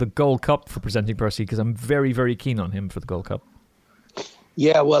not, the Gold Cup for Presenting Percy? Because I'm very, very keen on him for the Gold Cup.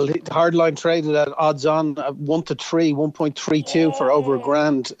 Yeah, well, Hardline traded at odds on 1 to 3, 1.32 for over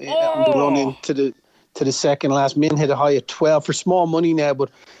 $1,000 on the run into the second last. Min hit a high at 12 for small money now, but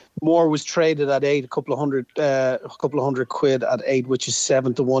Moore was traded at 8, a couple of hundred quid at 8, which is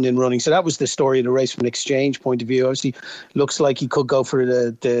 7 to 1 in running. So that was the story of the race from an exchange point of view. Obviously, looks like he could go for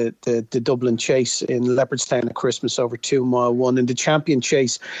the Dublin Chase in Leopardstown at Christmas over 2 mile 1. In the Champion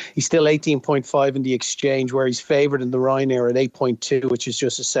Chase, he's still 18.5 in the exchange, where he's favoured in the Ryanair at 8.2, which is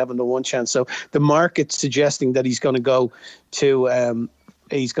just a 7 to 1 chance. So the market's suggesting that he's going to go to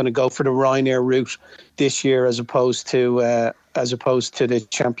for the Ryanair route this year as opposed to the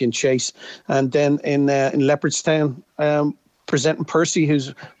Champion Chase. And then in Leopardstown, Presenting Percy,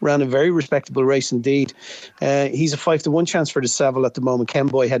 who's ran a very respectable race indeed. He's a 5-1 chance for the Savile at the moment.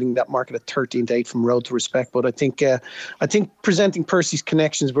 Kenboy heading that market at 13-8 from Road to Respect. But I think Presenting Percy's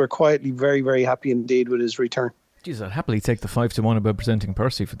connections were quietly very, very happy indeed with his return. Jeez, I'd happily take the 5-1 about Presenting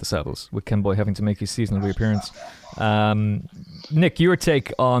Percy for the Saddles, with Kenboy having to make his seasonal reappearance. Nick, your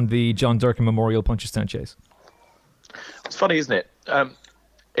take on the John Durkin Memorial Punchestown Chase? It's funny, isn't it?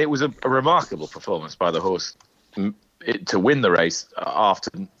 It was a remarkable performance by the horse to win the race after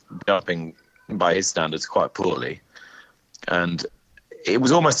jumping, by his standards, quite poorly. And it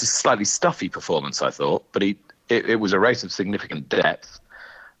was almost a slightly stuffy performance, I thought, but it was a race of significant depth.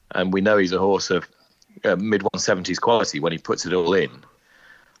 And we know he's a horse of mid-170s quality when he puts it all in.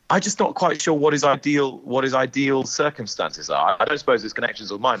 I'm just not quite sure what his ideal circumstances are. I don't suppose his connections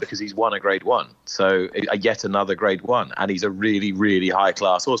will mind because he's won a Grade 1, so yet another Grade 1, and he's a really, really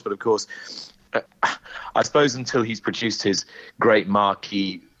high-class horse. But of course, I suppose until he's produced his great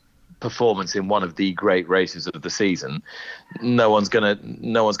marquee performance in one of the great races of the season, no one's gonna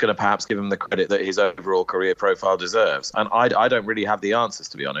perhaps give him the credit that his overall career profile deserves. And I don't really have the answers,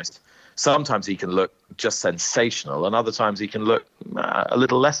 to be honest. Sometimes he can look just sensational, and other times he can look a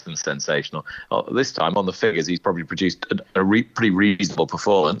little less than sensational. This time, on the figures, he's probably produced a pretty reasonable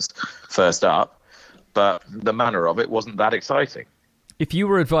performance first up, but the manner of it wasn't that exciting. If you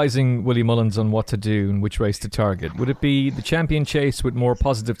were advising Willie Mullins on what to do and which race to target, would it be the Champion Chase with more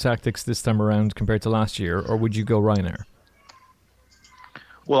positive tactics this time around compared to last year, or would you go Ryanair?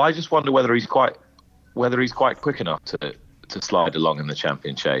 Well, I just wonder whether he's quite quick enough to slide along in the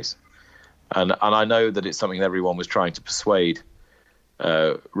Champion Chase. And I know that it's something everyone was trying to persuade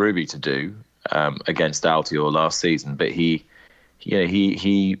Ruby to do against Altior last season, but he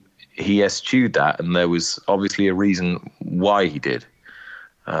eschewed that, and there was obviously a reason why he did.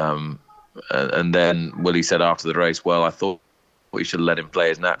 And then Willie said after the race, "Well, I thought we should let him play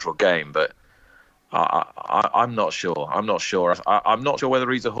his natural game," but I'm not sure. I'm not sure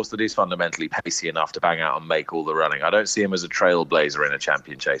whether he's a horse that is fundamentally pacey enough to bang out and make all the running. I don't see him as a trailblazer in a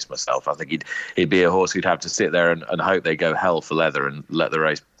Champion Chase myself. I think he'd be a horse who'd have to sit there and hope they go hell for leather and let the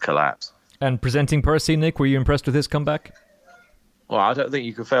race collapse. And Presenting Percy, Nick, were you impressed with his comeback? Well, I don't think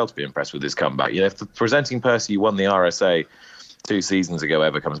you could fail to be impressed with his comeback. If the Presenting Percy won the RSA 2 seasons ago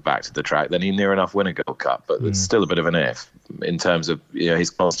ever comes back to the track, then he'd near enough win a Gold Cup. But it's still a bit of an if in terms of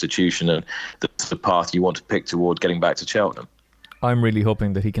his constitution and the path you want to pick toward getting back to Cheltenham. I'm really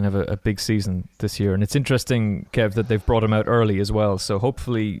hoping that he can have a big season this year. And it's interesting, Kev, that they've brought him out early as well. So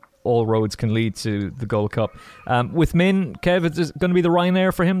hopefully all roads can lead to the Gold Cup. With Min, Kev, is going to be the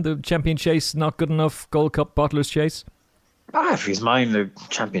Ryanair for him? The Champion Chase not good enough? Gold Cup Bottler's Chase? If he's mine, the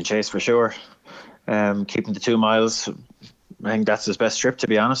Champion Chase for sure. Keeping the 2 miles, I think that's his best trip, to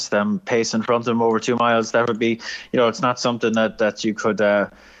be honest. Pace in front of him over 2 miles, that would be, it's not something that you could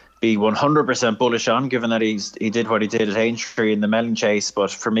be 100% bullish on, given that he did what he did at Aintree in the Melling Chase. But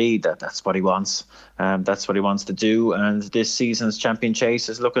for me, that's what he wants. That's what he wants to do. And this season's Champion Chase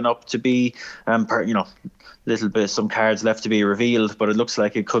is looking up to be, little bit some cards left to be revealed, but it looks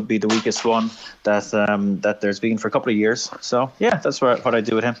like it could be the weakest one that there's been for a couple of years. So yeah, that's what I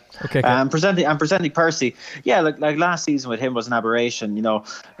do with him. Okay. Presenting Percy, yeah, like last season with him was an aberration. Up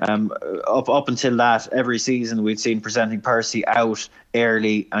until that, every season we'd seen Presenting Percy out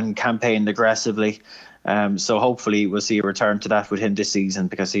early and campaigned aggressively. So hopefully we'll see a return to that with him this season,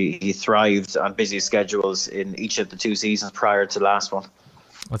 because he thrived on busy schedules in each of the 2 seasons prior to the last one.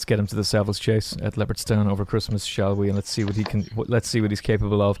 Let's get him to the Savills Chase at Leopardstown over Christmas, shall we? And let's see what he's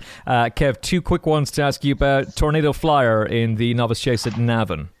capable of. Kev, 2 quick ones to ask you about. Tornado Flyer in the Novice Chase at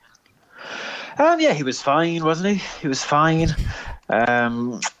Navan. Yeah, he was fine, wasn't he? He was fine.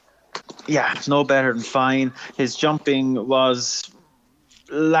 No better than fine. His jumping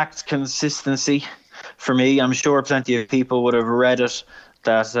lacked consistency for me. I'm sure plenty of people would have read it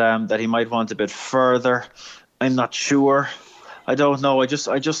that he might want a bit further. I'm not sure. I don't know. I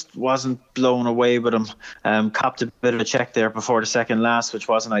just wasn't blown away with him. Copped a bit of a check there before the second last, which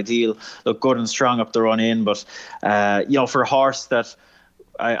wasn't ideal. Looked good and strong up the run in, but for a horse that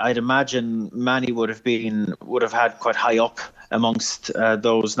I'd imagine Manny would have had quite high up amongst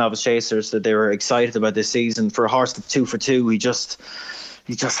those novice chasers that they were excited about this season. For a horse that's 2 for 2, he just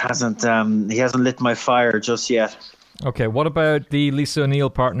hasn't lit my fire just yet. Okay, what about the Lisa O'Neill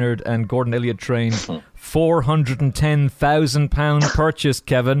partnered and Gordon Elliott trained £410,000 purchase,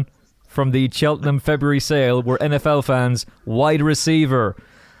 Kevin, from the Cheltenham February sale, where NFL fans wide receiver.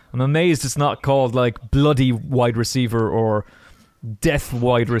 I'm amazed it's not called like bloody wide receiver or death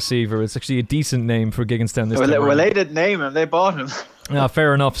wide receiver. It's actually a decent name for Gigginstown this time. Well, they didn't name him. They bought him. No,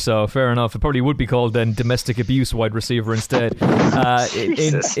 fair enough. Fair enough. It probably would be called then domestic abuse wide receiver instead.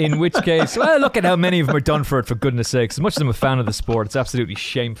 In which case, well, look at how many of them are done for it. For goodness sakes, as much as I'm a fan of the sport, it's absolutely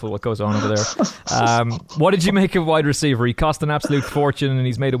shameful what goes on over there. What did you make of wide receiver? He cost an absolute fortune, and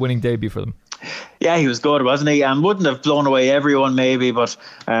he's made a winning debut for them. Yeah, he was good, wasn't he? Wouldn't have blown away everyone maybe, but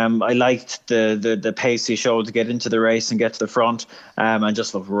I liked the pace he showed to get into the race and get to the front, and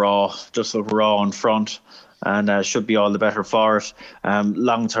just look raw in front. And should be all the better for it.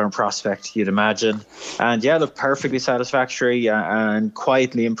 Long-term prospect, you'd imagine. And yeah, look, perfectly satisfactory and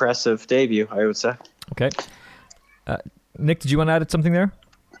quietly impressive debut, I would say. Okay. Nick, did you want to add something there?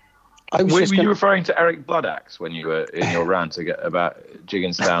 Were you referring to Eric Bloodaxe when you were in your rant about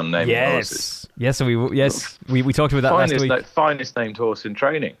Jigginstown naming horses? Yes, we talked about that last week. Finest named horse in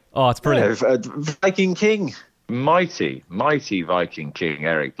training. Oh, it's brilliant. Yeah, Viking King. Mighty Viking King,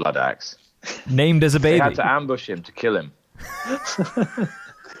 Eric Bloodaxe. Named as a baby. They had to ambush him to kill him.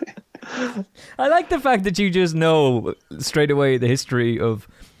 I like the fact that you just know straight away the history of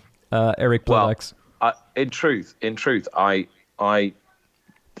Eric Bloodaxe. Well, in truth, I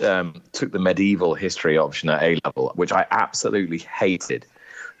took the medieval history option at A level, which I absolutely hated.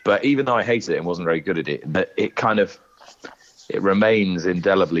 But even though I hated it and wasn't very good at it, it remains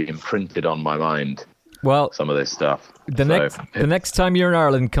indelibly imprinted on my mind. Well, some of this stuff. The next time you're in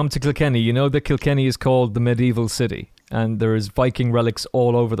Ireland, come to Kilkenny. You know that Kilkenny is called the medieval city, and there's Viking relics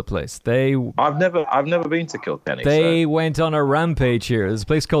all over the place. I've never been to Kilkenny. They went on a rampage here. There's a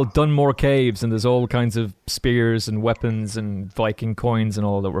place called Dunmore Caves, and there's all kinds of spears and weapons and Viking coins and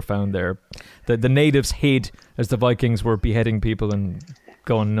all that were found there. The natives hid as the Vikings were beheading people and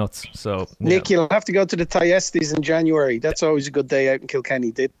going nuts. So Nick, you'll have to go to the Thyestes in January. That's always a good day out in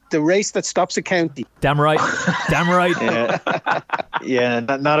Kilkenny. The race that stops a county. Damn right. Yeah,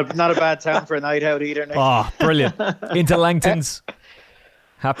 not a bad town for a night out either, Nick. Oh, brilliant. Into Langtons.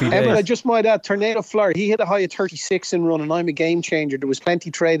 Happy days. But I just might add, Tornado Flyer, he hit a high of 36 in run, and I'm a game changer. There was plenty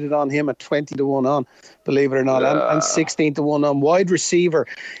traded on him at 20-1 on, believe it or not, and 16-1 on. Wide receiver,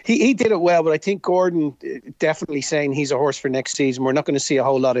 he did it well, but I think Gordon definitely saying he's a horse for next season. We're not going to see a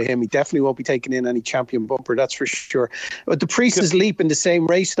whole lot of him. He definitely won't be taking in any champion bumper, that's for sure. But the Priest's Leap in the same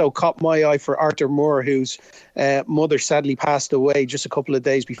race, though, caught my eye for Arthur Moore, whose mother sadly passed away just a couple of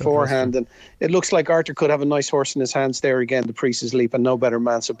days beforehand, and it looks like Arthur could have a nice horse in his hands there again, the Priest's Leap, and no better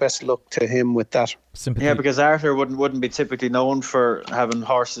man. So best luck to him with that. Sympathy. Yeah, because Arthur wouldn't be typically known for having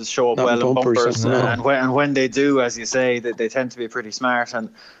horses show up well in bumpers, and when they do, as you say, they tend to be pretty smart. And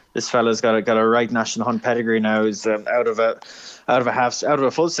this fella's got a right National Hunt pedigree now. He's out of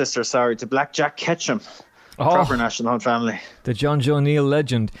a full sister, to Black Jack Ketchum. Proper National Hunt family. The John Joe Neal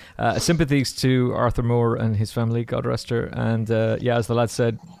legend. Sympathies to Arthur Moore and his family, God rest her. And as the lad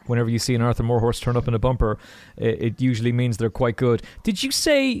said, whenever you see an Arthur Moore horse turn up in a bumper, it usually means they're quite good. Did you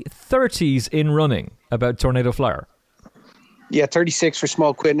say 30s in running about Tornado Flyer? Yeah, 36 for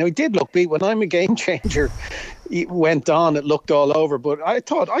small quid. Now, he did look beat. When I'm a game changer, he went on, it looked all over. But I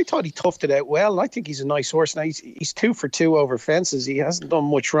thought he toughed it out well. I think he's a nice horse. Now, he's 2 for 2 over fences. He hasn't done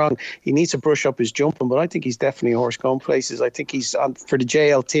much wrong. He needs to brush up his jumping, but I think he's definitely a horse going places. I think he's on for the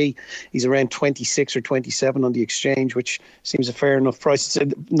JLT. He's around 26 or 27 on the exchange, which seems a fair enough price.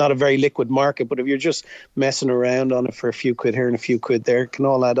 It's not a very liquid market, but if you're just messing around on it for a few quid here and a few quid there, it can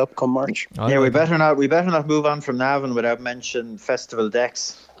all add up come March. Yeah, we better not move on from Navan without mentioning Festival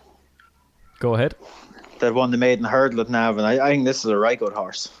Dex. Go ahead. That won the maiden hurdle at Navan. I think this is a right good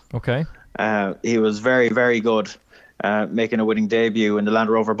horse. Okay. He was very, very good, making a winning debut in the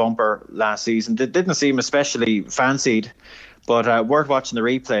Land Rover bumper last season. Didn't seem especially fancied, but worth watching the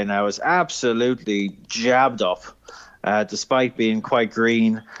replay now. Is absolutely jabbed up, despite being quite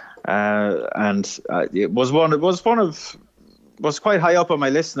green, and it was quite high up on my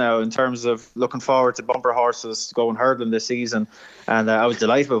list now in terms of looking forward to bumper horses going hurdling this season. And I was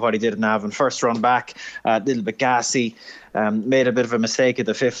delighted with what he did in Navan. First run back, a little bit gassy, made a bit of a mistake at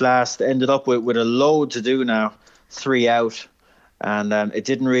the 5th last, ended up with a load to do now, 3 out. And it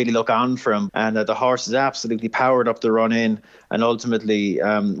didn't really look on for him. And the horse is absolutely powered up the run in and ultimately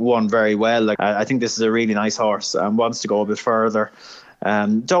won very well. I think this is a really nice horse and wants to go a bit further.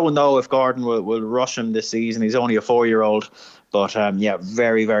 Don't know if Gordon will rush him this season. He's only a 4-year-old. But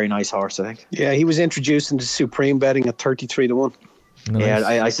very, very nice horse, I think. Yeah, he was introduced into Supreme betting at 33-1. Nice. Yeah,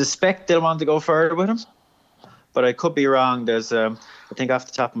 I suspect they'll want to go further with him, but I could be wrong. There's, I think off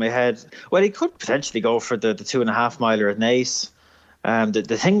the top of my head, well, he could potentially go for the 2.5 miler at Naas.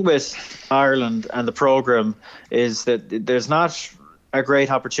 The thing with Ireland and the programme is that there's not a great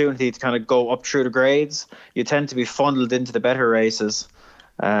opportunity to kind of go up through the grades. You tend to be funneled into the better races.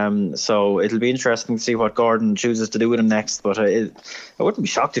 So it'll be interesting to see what Gordon chooses to do with him next. But I wouldn't be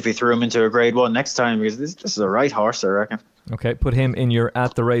shocked if he threw him into a Grade 1 next time, because this is a right horse, I reckon. Okay, put him in your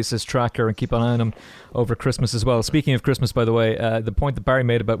At The Races tracker and keep an eye on him over Christmas as well. Speaking of Christmas, by the way, the point that Barry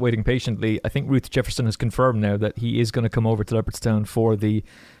made about waiting patiently, I think Ruth Jefferson has confirmed now that he is going to come over to Leopardstown for the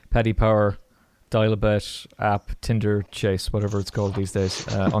Paddy Power Dial-A-Bet app Tinder chase, whatever it's called these days,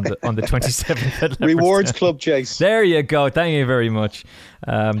 on the 27th at Rewards Club chase. There you go. Thank you very much.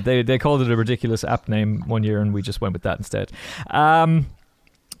 They called it a ridiculous app name one year, and we just went with that instead.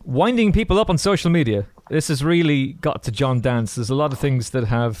 Winding people up on social media. This has really got to John Dance. There's a lot of things that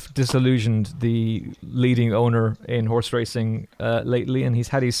have disillusioned the leading owner in horse racing lately, and he's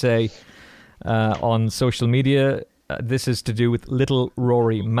had his say on social media. This is to do with Little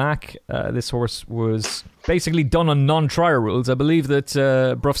Rory Mack. This horse was basically done on non-trial rules. I believe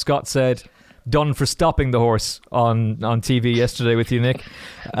that Bruff Scott said done for stopping the horse on TV yesterday with you, Nick.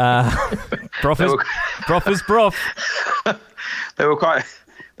 Bruff is Bruff. There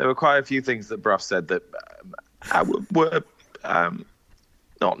were quite a few things that Bruff said that were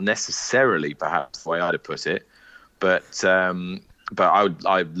not necessarily perhaps the way I'd have put it, but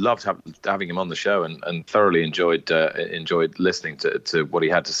I loved having him on the show and thoroughly enjoyed listening to what he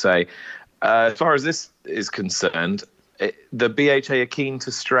had to say. As far as this is concerned, the BHA are keen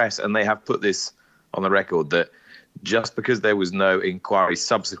to stress, and they have put this on the record, that just because there was no inquiry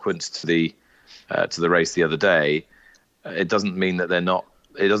subsequent to the race the other day, it doesn't mean that they're not.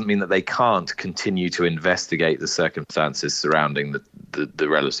 It doesn't mean that they can't continue to investigate the circumstances surrounding the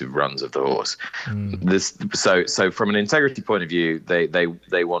relative runs of the horse. So from an integrity point of view,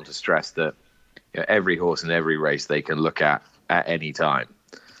 they want to stress that every horse in every race they can look at any time.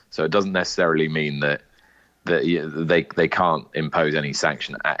 So it doesn't necessarily mean that they can't impose any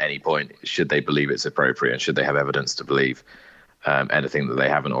sanction at any point should they believe it's appropriate, and should they have evidence to believe anything that they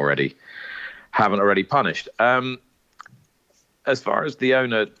haven't already punished. As far as the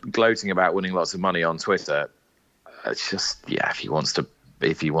owner gloating about winning lots of money on Twitter, it's just, if he wants to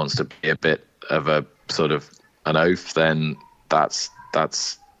be a bit of a sort of an oaf, then that's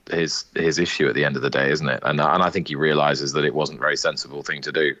his issue at the end of the day, isn't it? And I think he realizes that it wasn't a very sensible thing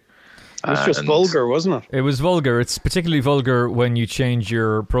to do. It was just vulgar, wasn't it? It was vulgar. It's particularly vulgar when you change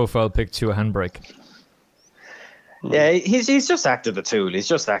your profile pic to a handbrake. Yeah, he's just acted the tool. He's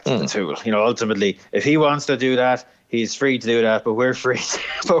just acted the tool. Ultimately, if he wants to do that, he's free to do that, but we're free.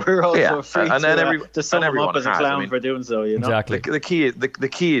 But we're also free to sum him up as a clown for doing so. Exactly. The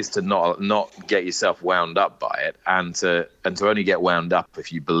key is to not get yourself wound up by it, and to only get wound up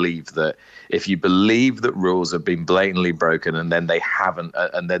if you believe that rules have been blatantly broken, and then they haven't,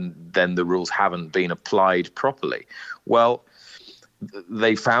 and then the rules haven't been applied properly. Well,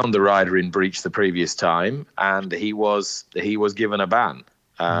 they found the rider in breach the previous time, and he was given a ban.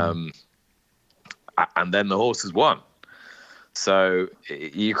 And then the horse has won. So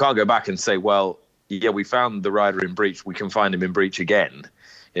you can't go back and say, well, we found the rider in breach, we can find him in breach again.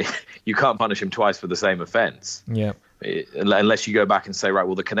 You can't punish him twice for the same offence. Yeah. Unless you go back and say, right,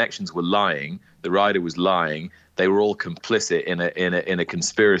 well, the connections were lying, the rider was lying, they were all complicit in a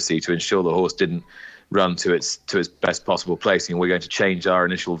conspiracy to ensure the horse didn't run to its best possible placing, and we're going to change our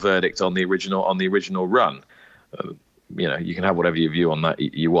initial verdict on the original run. You can have whatever your view on that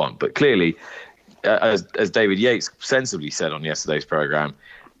you want, but clearly, as David Yates sensibly said on yesterday's program,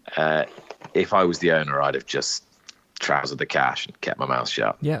 if I was the owner, I'd have just trousered the cash and kept my mouth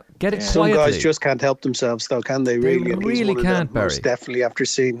shut. Yeah, get it Some quietly. guys just can't help themselves, though, can they? Really, They and really he's one of can't, them, Barry. most definitely, after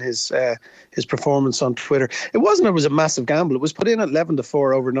seeing his performance on Twitter. It was a massive gamble. It was put in at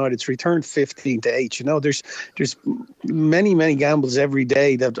 11-4 overnight. It's returned 15-8. There's many gambles every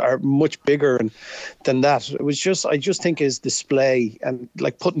day that are much bigger than that. It was just, I just think his display and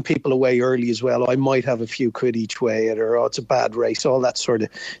like putting people away early as well. I might have a few quid each way, or it's a bad race. All that sort of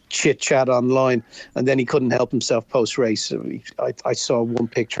chit chat online, and then he couldn't help himself post race. I saw one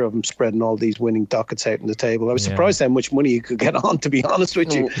picture of him spreading all these winning dockets out on the table. I was surprised how much money you could get on, to be honest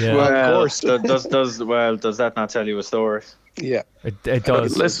with you. Yeah. Well, of course. Does that not tell you a story? Yeah, It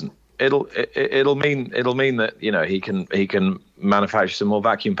does. Listen, it'll mean that he can manufacture some more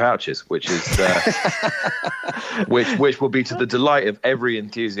vacuum pouches, which is which will be to the delight of every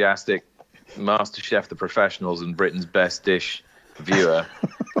enthusiastic MasterChef The Professionals and Britain's Best Dish viewer,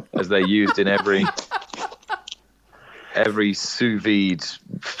 as they're used in every sous vide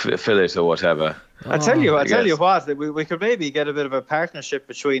fillet or whatever. I tell you what, we could maybe get a bit of a partnership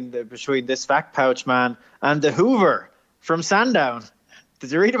between this vac pouch man and the Hoover from Sandown.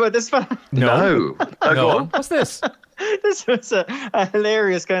 Did you read about this one? No. Go on. What's this? This was a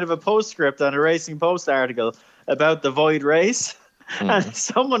hilarious kind of a postscript on a Racing Post article about the Void race. And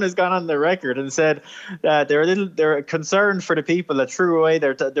someone has gone on the record and said they're concerned for the people that threw away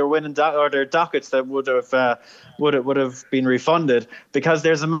their winning or their dockets that would have been refunded, because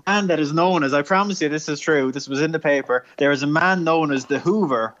there's a man that is known as, I promise you this is true, this was in the paper, there is a man known as the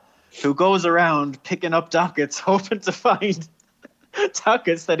Hoover who goes around picking up dockets hoping to find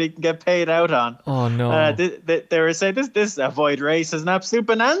dockets that he can get paid out on. Oh no! They were saying this avoid race is an absolute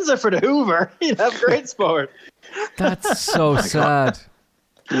bonanza for the Hoover. He'd have great sport. That's so sad.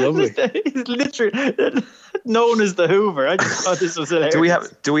 Lovely. He's literally known as the Hoover. I just thought this was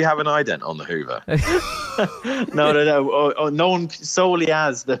hilarious. Do we have an ident on the Hoover? No. Known solely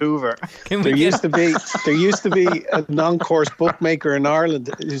as the Hoover. There used to be a non-course bookmaker in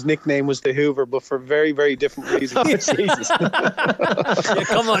Ireland whose nickname was the Hoover, but for very, very different reasons. Oh, Jesus. Yeah,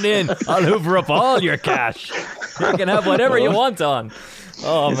 come on in. I'll hoover up all your cash. You can have whatever you want on.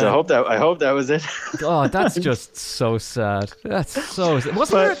 Oh, man. I hope that was it. Oh, that's just so sad. That's so sad.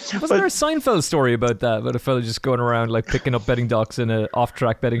 Wasn't there a Seinfeld story about that? About a fella just going around like picking up betting docks in an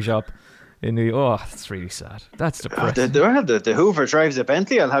off-track betting shop? That's really sad. That's depressing. The Hoover drives a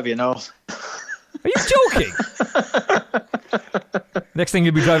Bentley, I'll have you know. Are you joking? Next thing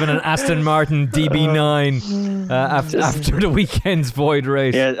you'll be driving an Aston Martin DB9 after the weekend's Void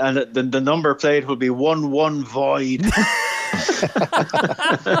race. Yeah, and the number plate will be 11 Void.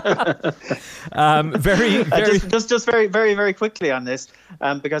 Just very, very, very quickly on this,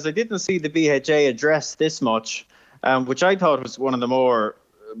 because I didn't see the BHA address this much, which I thought was one of the more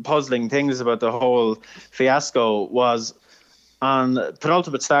puzzling things about the whole fiasco, was on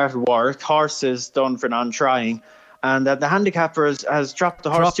penultimate start of work, horses done for non-trying, and that the handicapper has dropped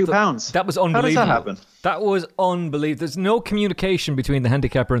the horse £2. That was unbelievable. How does that happen? That was unbelievable. There's no communication between the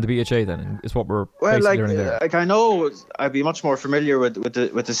handicapper and the BHA then, is what we're basically learning there. I know I'd be much more familiar with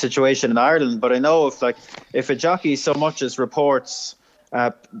the situation in Ireland, but I know if a jockey so much as reports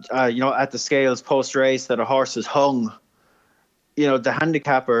at the scales post-race that a horse is hung, the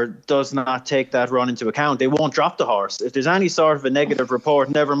handicapper does not take that run into account. They won't drop the horse. If there's any sort of a negative report,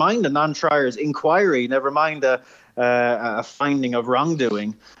 never mind a non-trier's inquiry, never mind a finding of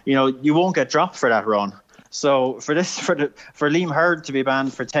wrongdoing, you won't get dropped for that run. So for Liam Hurd to be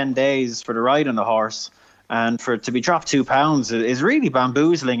banned for 10 days for the ride on the horse, and for it to be dropped £2 is really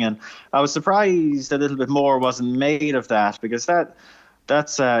bamboozling. And I was surprised a little bit more wasn't made of that, because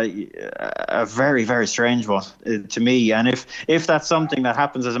that's a very, very strange one to me. And if that's something that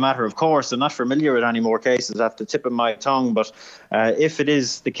happens as a matter of course, I'm not familiar with any more cases at the tip of my tongue, but if it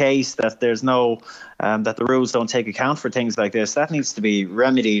is the case that there's no that the rules don't take account for things like this, that needs to be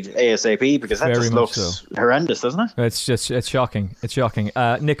remedied ASAP, because that just looks horrendous, doesn't it? It's shocking. It's shocking.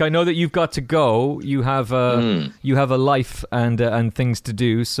 Nick, I know that you've got to go. You have a life and things to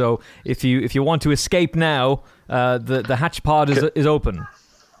do. So if you want to escape now, the hatch pod is open.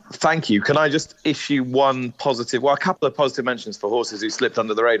 Thank you. Can I just issue a couple of positive mentions for horses who slipped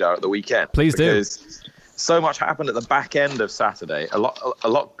under the radar at the weekend? Please do. Because so much happened at the back end of Saturday. A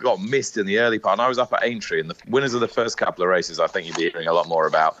lot got missed in the early part. And I was up at Aintree, and the winners of the first couple of races I think you'll be hearing a lot more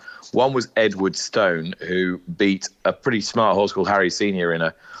about. One was Edward Stone, who beat a pretty smart horse called Harry Senior in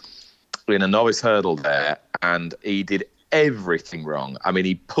a novice hurdle there, and he did everything wrong. I mean,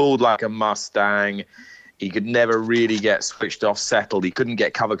 he pulled like a Mustang. He could never really get switched off, settled. He couldn't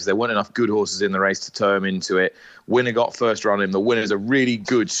get covered because there weren't enough good horses in the race to tow him into it. Winner got first run on him. The winner's a really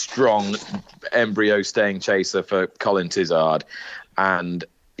good, strong embryo staying chaser for Colin Tizard. And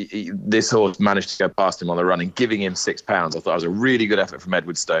this horse managed to go past him on the run and giving him £6. I thought it was a really good effort from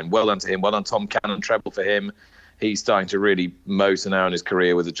Edward Stone. Well done to him. Well done, Tom Cannon. Treble for him. He's starting to really motor now in his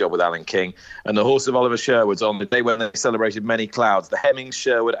career with a job with Alan King. And the horse of Oliver Sherwood's on the day when they celebrated many clouds. The Hemmings,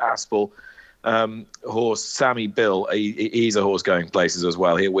 Sherwood, Aspel horse, Sammy Bill, he's a horse going places as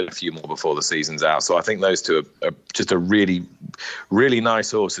well. He'll win a few more before the season's out. So I think those two are just a really, really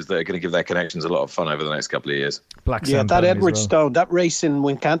nice horses that are going to give their connections a lot of fun over the next couple of years. That Edward Stone, that race in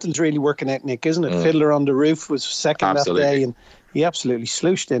Wincanton's really working out, Nick, isn't it? Fiddler on the Roof was second that day, and he absolutely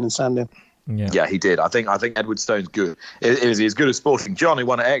slooshed in Sandown. Yeah, he did. I think Edward Stone's good. Is he as good as Sporting John, who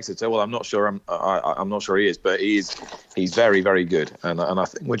won at Exeter? Well, I'm not sure. I'm not sure he is, but he's very, very good. And I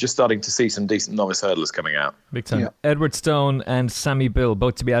think we're just starting to see some decent novice hurdlers coming out. Big time. Yeah. Edward Stone and Sammy Bill,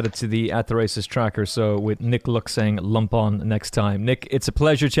 both to be added to the At the Races tracker. So with Nick Luck saying lump on next time. Nick, it's a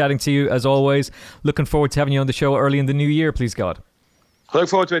pleasure chatting to you as always. Looking forward to having you on the show early in the new year, please God. Look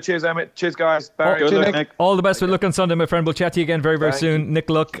forward to it. Cheers, Emmett. Cheers, guys. Barry. Nick. All the best with Look on Sunday, my friend. We'll chat to you again very, very soon. Nick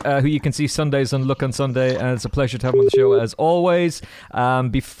Luck, who you can see Sundays on Look on Sunday. And it's a pleasure to have him on the show as always.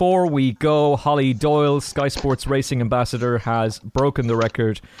 Before we go, Holly Doyle, Sky Sports Racing Ambassador, has broken the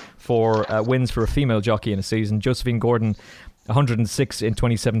record for wins for a female jockey in a season. Josephine Gordon 106 in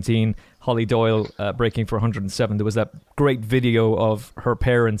 2017. Holly Doyle breaking for 107. There was that great video of her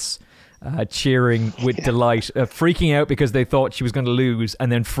parents cheering with delight, freaking out because they thought she was going to lose,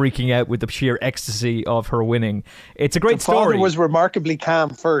 and then freaking out with the sheer ecstasy of her winning. It's a great story. The father was remarkably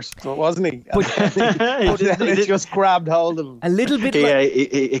calm first, wasn't he? But then it just grabbed hold of him. A little bit.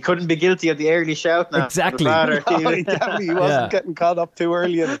 He couldn't be guilty of the early shout now. Exactly. He definitely wasn't getting caught up too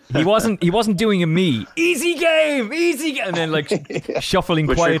early in it. He wasn't doing a me. Easy game, and then shuffling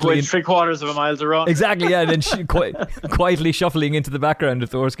quietly. With 3/4 of a mile to run. Exactly, yeah, and then quietly shuffling into the background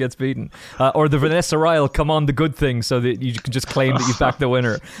if the horse gets beaten. Or the Vanessa Ryle come on the good thing so that you can just claim that you've backed the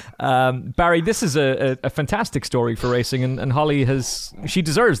winner. Barry, this is a fantastic story for racing, and Holly she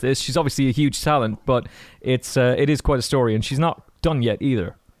deserves this. She's obviously a huge talent, but it is quite a story, and she's not done yet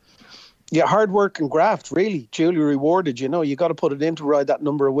either. Yeah, hard work and graft, really, duly rewarded. You got to put it in to ride that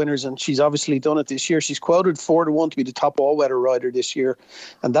number of winners, and she's obviously done it this year. She's quoted 4-1 to be the top all-weather rider this year,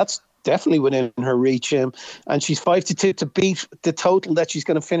 and that's definitely within her reach. And she's 5-2 to beat the total that she's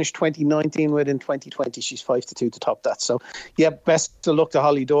going to finish 2019 with in 2020. She's 5-2 to top that. So, yeah, best of luck to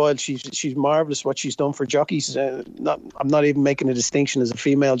Holly Doyle. She's marvellous what she's done for jockeys. I'm not even making a distinction as a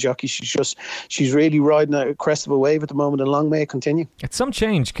female jockey. She's really riding a crest of a wave at the moment, and long may it continue. It's some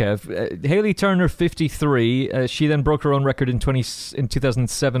change, Kev. Hayley Turner, 53. She then broke her own record in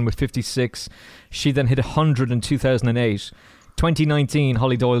 2007 with 56. She then hit 100 in 2008. 2019,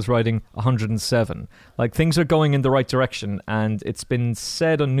 Holly Doyle's riding 107. Things are going in the right direction, and it's been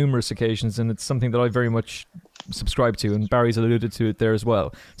said on numerous occasions, and it's something that I very much subscribe to, and Barry's alluded to it there as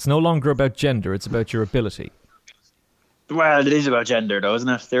well. It's no longer about gender, it's about your ability. Well, it is about gender, though, isn't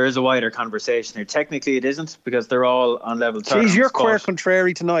it? There is a wider conversation here. Technically, it isn't, because they're all on level terms. Jeez, you're queer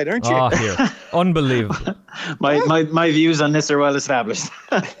contrary tonight, aren't you? Here. Unbelievable. My views on this are well established.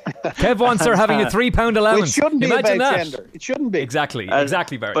 Kev wants her having a £3 allowance. It shouldn't be Imagine about that. gender. It shouldn't be. Exactly,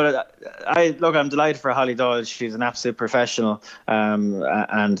 Barry. But I'm delighted for Holly Doyle. She's an absolute professional.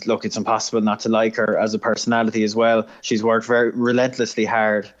 And look, it's impossible not to like her as a personality as well. She's worked very relentlessly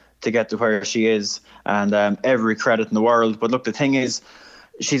hard to get to where she is, and every credit in the world. But look, the thing is,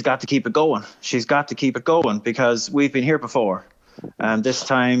 she's got to keep it going. She's got to keep it going, because we've been here before. This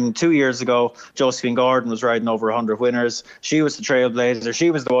time 2 years ago, Josephine Gordon was riding over 100 winners. She was the trailblazer. She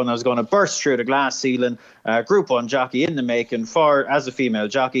was the one that was going to burst through the glass ceiling. Group 1 jockey in the making as a female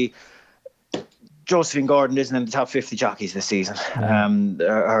jockey. Josephine Gordon isn't in the top 50 jockeys this season.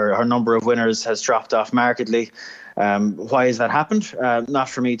 Her number of winners has dropped off markedly. Why has that happened? Not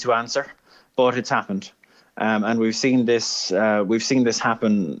for me to answer, but it's happened. And we've seen this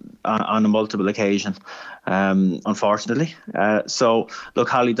happen on a multiple occasion, unfortunately. So look,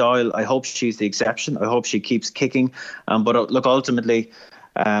 Holly Doyle, I hope she's the exception. I hope she keeps kicking. But look, ultimately,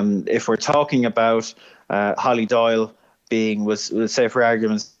 if we're talking about Holly Doyle being, let's say for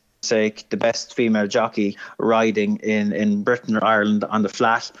argument's sake, the best female jockey riding in Britain or Ireland on the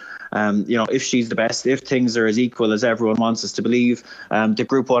flat, if she's the best, if things are as equal as everyone wants us to believe, the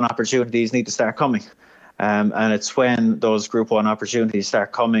Group 1 opportunities need to start coming. And it's when those Group 1 opportunities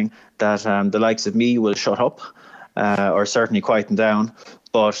start coming that the likes of me will shut up, or certainly quieten down.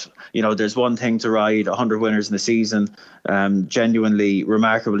 But, there's one thing to ride 100 winners in a season, genuinely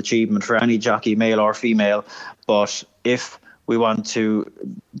remarkable achievement for any jockey, male or female. But if we want to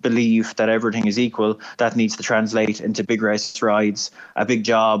believe that everything is equal, that needs to translate into big race rides, a big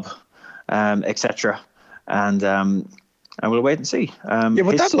job, etc. And we'll wait and see.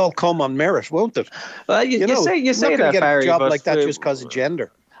 But that'll all come on merit, won't it? Well, you say that, get Barry, a job but like that just because of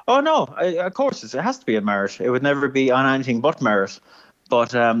gender. Oh no, of course it has to be a merit. It would never be on anything but merit.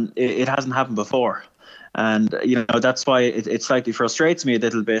 But it hasn't happened before. And, that's why it slightly frustrates me a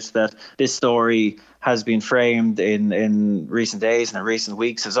little bit that this story has been framed in recent days and in recent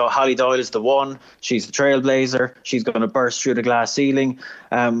weeks as, Holly Doyle is the one, she's the trailblazer, she's going to burst through the glass ceiling,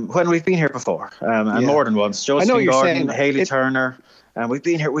 when we've been here before, and more than once. Josephine Gordon, Hayley Turner, we've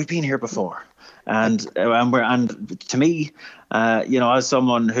been here before. And to me, as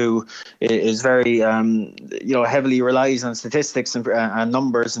someone who is very, heavily relies on statistics and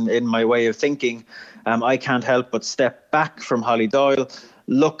numbers in my way of thinking, I can't help but step back from Holly Doyle,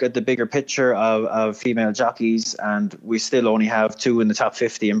 look at the bigger picture of female jockeys, and we still only have 2 in the top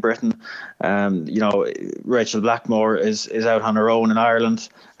 50 in Britain. Rachel Blackmore is out on her own in Ireland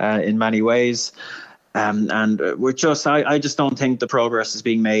in many ways. And we're I just don't think the progress is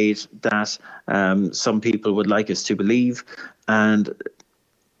being made that some people would like us to believe. And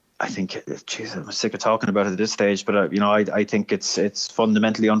I think, geez, I'm sick of talking about it at this stage, but I think it's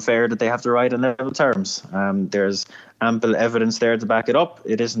fundamentally unfair that they have to ride on level terms. There's ample evidence there to back it up.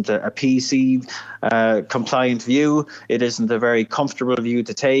 It isn't a PC compliant view. It isn't a very comfortable view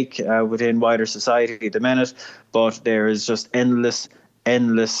to take within wider society at the minute, but there is just endless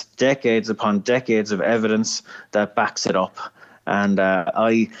decades upon decades of evidence that backs it up. And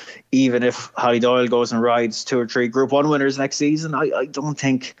even if Holly Doyle goes and rides 2 or 3 Group 1 winners next season, I don't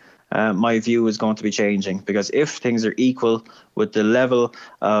think my view is going to be changing, because if things are equal with the level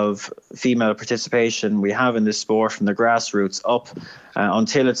of female participation we have in this sport from the grassroots up,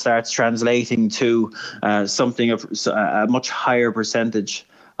 until it starts translating to something of a much higher percentage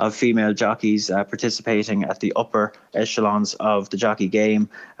of female jockeys participating at the upper echelons of the jockey game,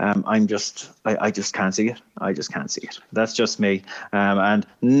 I just can't see it. I just can't see it. That's just me. And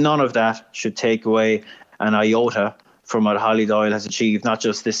none of that should take away an iota from what Holly Doyle has achieved, not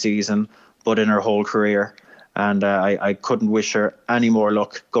just this season, but in her whole career. And I couldn't wish her any more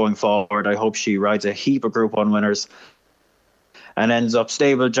luck going forward. I hope she rides a heap of Group 1 winners and ends up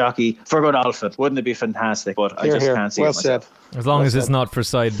stable jockey for Godolphin. Wouldn't it be fantastic? But I just can't see it myself. As long as it's not for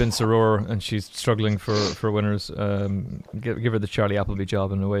Said Bin Saror and she's struggling for winners, give her the Charlie Appleby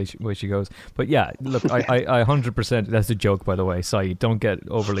job and away she goes. But yeah, look, I 100%, that's a joke, by the way, Said, don't get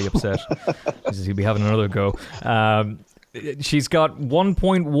overly upset. He'll be having another go. She's got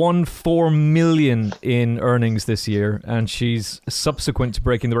 1.14 million in earnings this year, and she's subsequent to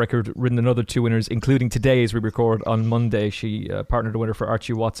breaking the record ridden another 2 winners, including today as we record on Monday. She partnered a winner for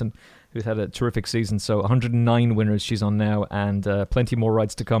Archie Watson, who's had a terrific season. So 109 winners she's on now, and plenty more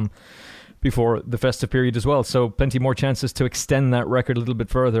rides to come before the festive period as well. So plenty more chances to extend that record a little bit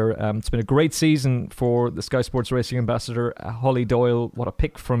further. It's been a great season for the Sky Sports Racing ambassador, Holly Doyle. What a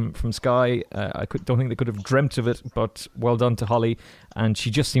pick from Sky. Don't think they could have dreamt of it, but well done to Holly. And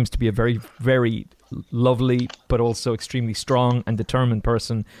she just seems to be a very, very lovely, but also extremely strong and determined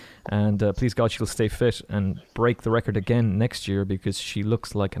person. And please God, she'll stay fit and break the record again next year, because she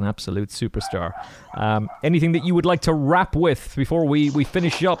looks like an absolute superstar. Anything that you would like to wrap with before we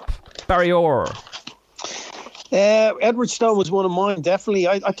finish up? Barry Orr. Edward Stone was one of mine, definitely.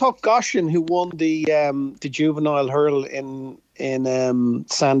 I thought Goshen, who won the juvenile hurl in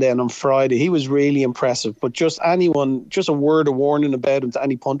Sandown on Friday, he was really impressive. But just a word of warning about him to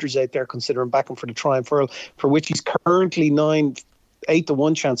any punters out there considering backing for the Triumph Hurl, for which he's currently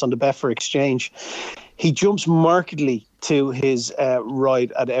 8-1 chance on the Betfair Exchange. He jumps markedly to his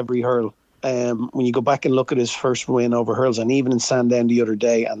ride at every hurl. When you go back and look at his first win over hurls, and even in Sandown the other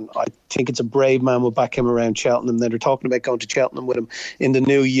day, and I think it's a brave man will back him around Cheltenham. Then they're talking about going to Cheltenham with him in the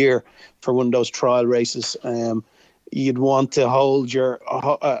new year for one of those trial races. You'd want to hold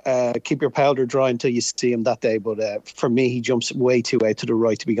keep your powder dry until you see him that day. But for me, he jumps way too out to the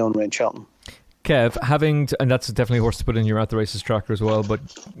right to be going around Cheltenham. Kev, and that's definitely a horse to put in your At the Races tracker as well, but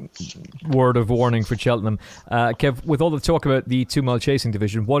word of warning for Cheltenham. Kev, with all the talk about the 2-mile chasing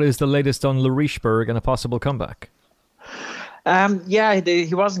division, what is the latest on Larichburg and a possible comeback?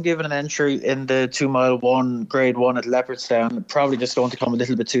 He wasn't given an entry in the 2-mile 1, grade 1 at Leopardstown. Probably just going to come a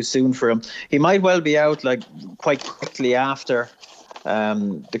little bit too soon for him. He might well be out quite quickly after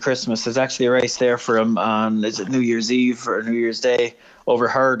the Christmas. There's actually a race there for him on, is it New Year's Eve or New Year's Day, over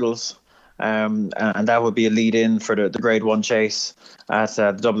hurdles. And that would be a lead-in for the grade 1 chase at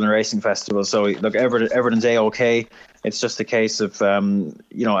the Dublin Racing Festival. So look, everything's A-OK. It's just a case of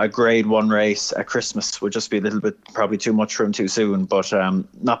a grade 1 race at Christmas would just be a little bit probably too much for him too soon, but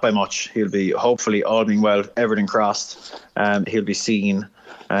not by much. He'll be, hopefully, all being well, everything crossed, he'll be seen.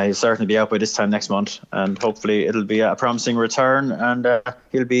 He'll certainly be out by this time next month, and hopefully it'll be a promising return, and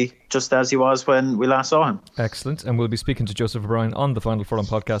he'll be just as he was when we last saw him. Excellent. And we'll be speaking to Joseph O'Brien on the Final Furlong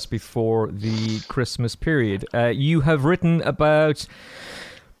podcast before the Christmas period. You have written about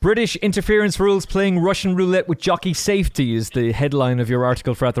British interference rules playing Russian roulette with jockey safety is the headline of your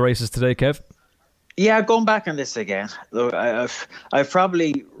article for At the Races today, Kev. Yeah, going back on this again. Look, I've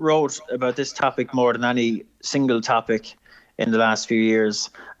probably wrote about this topic more than any single topic in the last few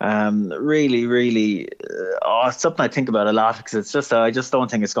years. Really, it's something I think about a lot, because it's just I just don't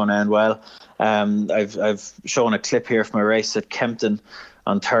think it's going to end well. I've shown a clip here from a race at Kempton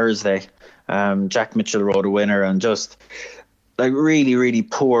on Thursday. Jack Mitchell rode a winner, and just really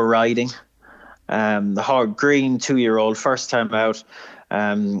poor riding. The hard green 2-year-old, first time out,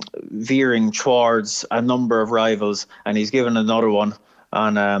 veering towards a number of rivals, and he's given another one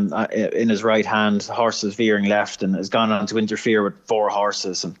on in his right hand. The horse is veering left and has gone on to interfere with 4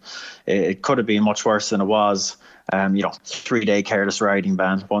 horses, and it could have been much worse than it was. 3-day careless riding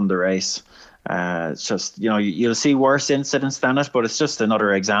ban, won the race. It's just, you'll see worse incidents than it, but it's just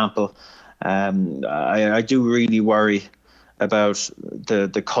another example. I do really worry about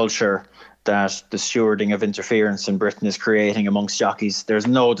the culture that the stewarding of interference in Britain is creating amongst jockeys. There's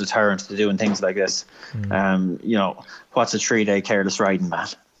no deterrent to doing things like this. What's a 3-day careless riding ban?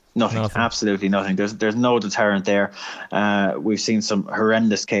 Nothing. Absolutely nothing. There's no deterrent there. We've seen some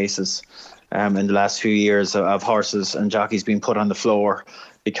horrendous cases in the last few years of horses and jockeys being put on the floor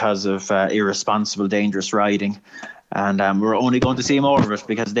because of irresponsible, dangerous riding. And we're only going to see more of it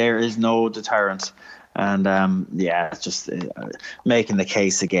because there is no deterrent. And it's just making the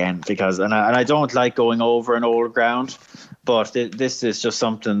case again because, and I don't like going over an old ground, but this is just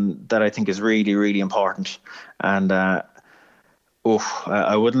something that I think is really, really important. And I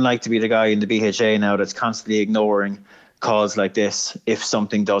wouldn't like to be the guy in the BHA now that's constantly ignoring calls like this if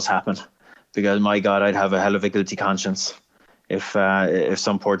something does happen, because my God, I'd have a hell of a guilty conscience if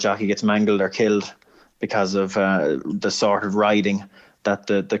some poor jockey gets mangled or killed because of the sort of riding that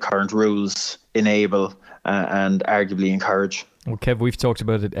the current rules enable and arguably encourage. Well, Kev, we've talked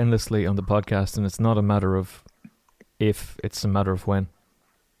about it endlessly on the podcast, and it's not a matter of if, it's a matter of when.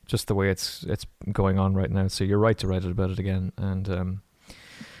 Just the way it's going on right now. So you're right to write about it again, and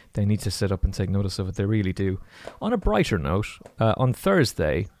they need to sit up and take notice of it. They really do. On a brighter note, on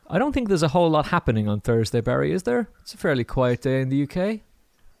Thursday, I don't think there's a whole lot happening on Thursday, Barry, is there? It's a fairly quiet day in the UK.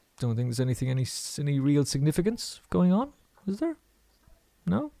 Don't think there's any real significance going on, is there?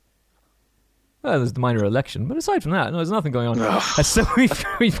 No? Well, there's the minor election, but aside from that, no, there's nothing going on. So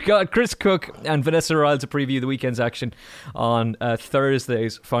we've got Chris Cook and Vanessa Ryle to preview the weekend's action on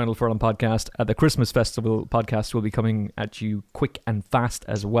Thursday's Final Furlong podcast. The Christmas Festival podcast will be coming at you quick and fast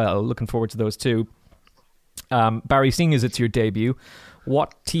as well. Looking forward to those too. Barry, seeing as it's your debut,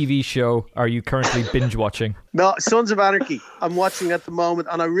 what TV show are you currently binge watching? No, Sons of Anarchy. I'm watching at the moment,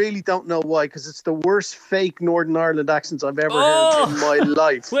 and I really don't know why, because it's the worst fake Northern Ireland accents I've ever heard in my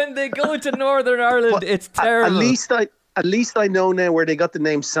life. When they go to Northern Ireland, but it's terrible. At least I know now where they got the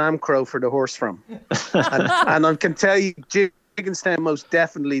name Sam Crow for the horse from, and I can tell you, Jigginstown most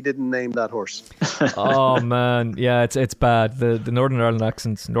definitely didn't name that horse. Oh man, yeah, it's bad. The Northern Ireland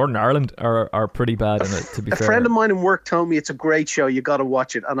accents, Northern Ireland are pretty bad in it. To be fair, a friend of mine in work told me it's a great show. You got to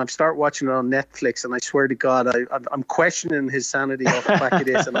watch it, and I've started watching it on Netflix. And I swear to God, I'm questioning his sanity off the back of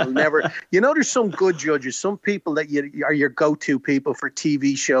this. And I'll never, there's some good judges, some people that are your go-to people for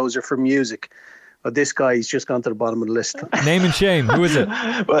TV shows or for music. But this guy, he's just gone to the bottom of the list. Name and shame. Who is it?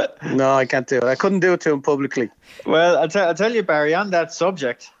 No, I can't do it. I couldn't do it to him publicly. Well, I'll tell you, Barry, on that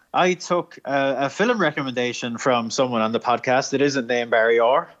subject, I took a film recommendation from someone on the podcast that isn't named Barry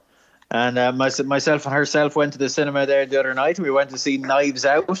Orr. And myself and herself went to the cinema there the other night, and we went to see Knives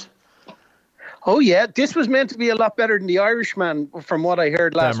Out. Oh, yeah. This was meant to be a lot better than The Irishman, from what I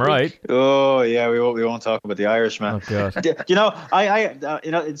heard last week. Right. Oh, yeah, we won't talk about The Irishman. Oh, God.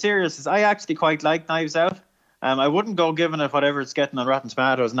 In seriousness, I actually quite like Knives Out. I wouldn't go giving it whatever it's getting on Rotten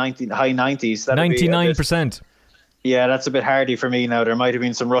Tomatoes, high 90s. 99%. Yeah, that's a bit hardy for me now. There might have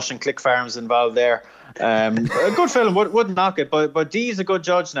been some Russian click farms involved there. A good film, wouldn't knock it. But Dee's a good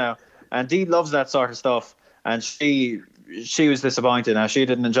judge now, and Dee loves that sort of stuff. And she was disappointed. Now she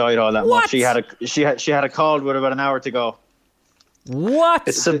didn't enjoy it all that much. She had a call with about an hour to go. What?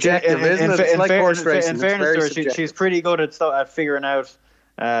 It's subjective, isn't it? It's like horse racing. In fairness to her, she's pretty good at figuring out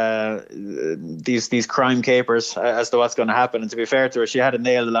these crime capers as to what's going to happen. And to be fair to her, she had it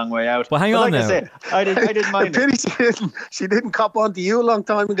nailed a long way out. Well, hang on now. I didn't mind it. She didn't cop onto you a long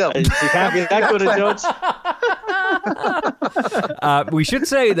time ago. She can't be that good a judge. We should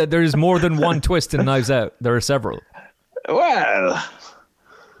say that there is more than one twist in Knives Out. There are several. Well,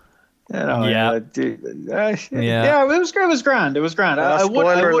 yeah, it was grand. It was grand.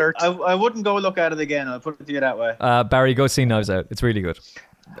 I wouldn't go look at it again. I'll put it to you that way. Barry, go see Knives Out. It's really good.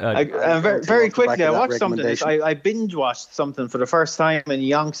 Very quickly, I watched something. I binge watched something for the first time in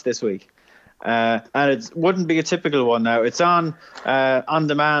yonks this week, and it wouldn't be a typical one now. It's on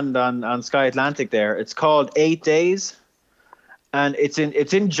demand on Sky Atlantic. There, it's called 8 Days. And it's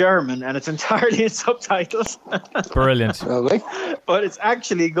in German, and it's entirely in subtitles. Brilliant. Okay. But it's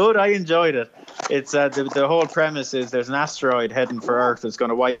actually good. I enjoyed it. It's the whole premise is there's an asteroid heading for Earth that's going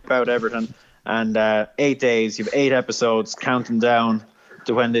to wipe out everything. And 8 days, you've 8 episodes counting down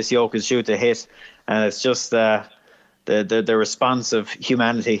to when this yoke is due to hit. And it's just the response of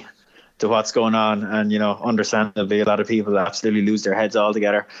humanity to what's going on. And, understandably, a lot of people absolutely lose their heads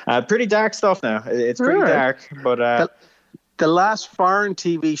altogether. Pretty dark stuff now. It's pretty dark, but... The last foreign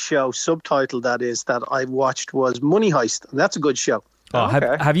TV show, subtitled that I watched was Money Heist. And that's a good show. Oh,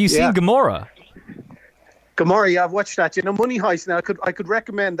 have you seen Gomorrah? Gomorrah, yeah, I've watched that. Money Heist. Now, I could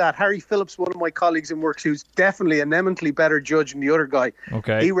recommend that. Harry Phillips, one of my colleagues in work, who's definitely an eminently better judge than the other guy.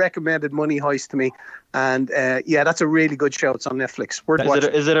 Okay. He recommended Money Heist to me. And that's a really good show. It's on Netflix.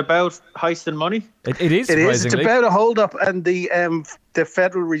 Is it about heisting money? It is. It is. It's about a hold-up and the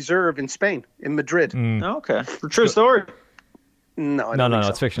Federal Reserve in Spain, in Madrid. Okay. True story. No,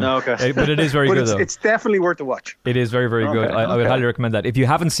 it's fiction. No, okay. But it is very good, though. It's definitely worth a watch. It is very, very good. I would highly recommend that. If you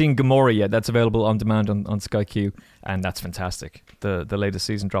haven't seen Gomorrah yet, that's available on demand on Sky Q, and that's fantastic. The latest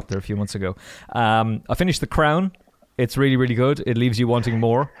season dropped there a few months ago. I finished The Crown. It's really, really good. It leaves you wanting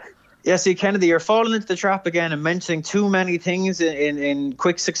more. Yeah, see, Kennedy, you're falling into the trap again and mentioning too many things in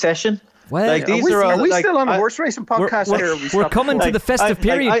quick succession. Well, are we still on a horse racing podcast here? We're coming to the festive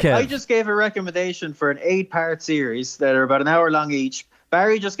period, Kev. I just gave a recommendation for an 8-part series that are about an hour long each.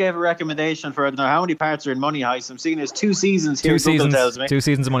 Barry just gave a recommendation for, I don't know how many parts are in Money Heist. I'm seeing there's 2 seasons here. 2 seasons. Tells me. 2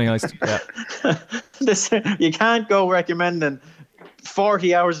 seasons of Money Heist. Yeah. You can't go recommending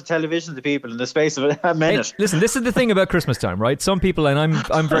 40 hours of television to people in the space of a minute. Hey, listen, this is the thing about Christmas time, right? Some people, and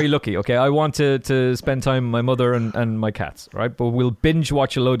I'm very lucky, okay? I want to spend time with my mother and my cats, right? But we'll binge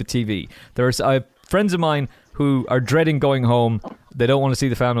watch a load of TV. I have friends of mine who are dreading going home. They don't want to see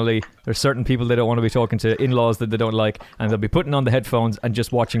the family. There's certain people they don't want to be talking to, in-laws that they don't like, and they'll be putting on the headphones and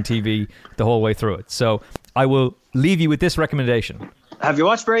just watching TV the whole way through it. So I will leave you with this recommendation. Have you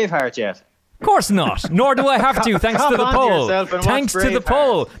watched Braveheart yet? Of course not. Nor do I have to, thanks to the poll. Thanks to the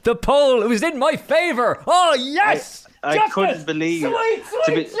poll. The poll was in my favour. Oh, yes! I couldn't believe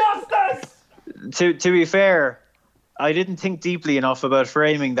Sweet justice! To be fair, I didn't think deeply enough about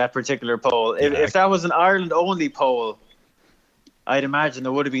framing that particular poll. If that was an Ireland-only poll, I'd imagine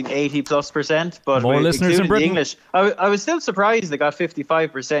there would have been 80+%. But more listeners in Britain. English, I was still surprised they got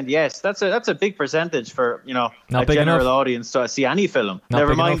 55%. Yes, that's a big percentage for a general audience to see any film.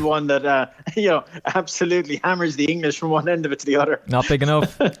 Never mind one that absolutely hammers the English from one end of it to the other. Not big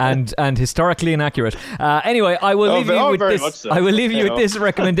enough and historically inaccurate. Anyway, I will leave you with this. So. I will leave you with this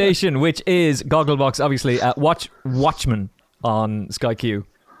recommendation, which is Gogglebox. Obviously, watch Watchmen on Sky Q.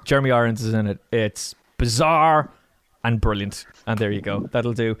 Jeremy Irons is in it. It's bizarre and brilliant. And there you go.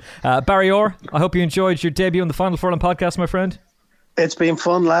 That'll do. Barry Orr, I hope you enjoyed your debut on the Final Furlong podcast, my friend. It's been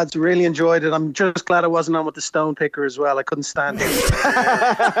fun, lads. Really enjoyed it. I'm just glad I wasn't on with the Stone Picker as well. I couldn't stand it.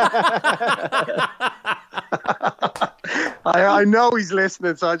 I know he's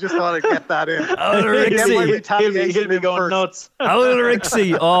listening, so I just thought I'd get that in. He'll be going nuts.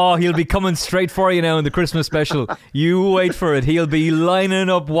 Ulrixie. Oh, he'll be coming straight for you now in the Christmas special. You wait for it. He'll be lining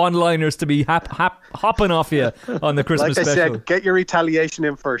up one-liners to be hopping off you on the Christmas special. Like I said, get your retaliation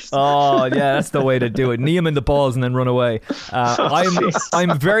in first. Oh, yeah, that's the way to do it. Knee him in the balls and then run away.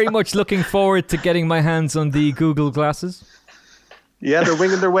 I'm very much looking forward to getting my hands on the Google glasses. Yeah, they're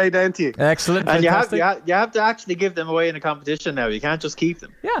winging their way down to you. Excellent. And you have to actually give them away in a competition now. You can't just keep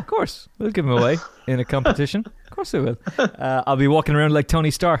them. Yeah, of course. We'll give them away in a competition. Of course we will. I'll be walking around like Tony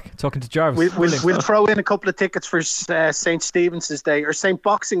Stark, talking to Jarvis. We'll throw in a couple of tickets for St. Stephen's Day, or St.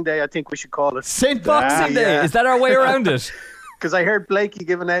 Boxing Day, I think we should call it. St. Boxing Day? Yeah. Is that our way around it? Because I heard Blakey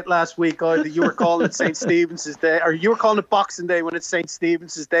giving out last week that you were calling it St. Stephen's Day, or you were calling it Boxing Day when it's St.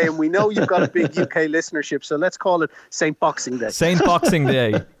 Stephen's Day, and we know you've got a big UK listenership, so let's call it St. Boxing Day. St. Boxing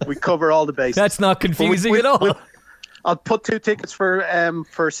Day. We cover all the bases. That's not confusing at all. I'll put 2 tickets for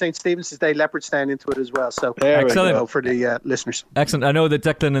St. Stephen's Day, Leopardstown, into it as well. So excellent for the listeners. Excellent. I know that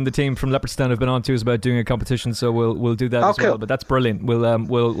Declan and the team from Leopardstown have been on to us about doing a competition, so we'll do that as well. But that's brilliant.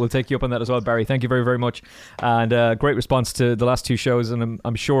 We'll take you up on that as well, Barry. Thank you very, very much, and great response to the last 2 shows, and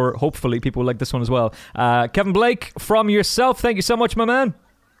I'm sure, hopefully, people will like this one as well. Kevin Blake, from yourself, thank you so much, my man.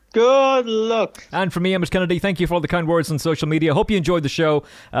 Good luck. And from me, Emmett Kennedy, thank you for all the kind words on social media. Hope you enjoyed the show.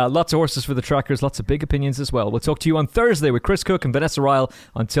 Lots of horses for the trackers, lots of big opinions as well. We'll talk to you on Thursday with Chris Cook and Vanessa Ryle.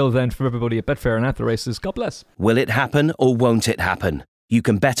 Until then, from everybody at Betfair and at the races, God bless. Will it happen or won't it happen? You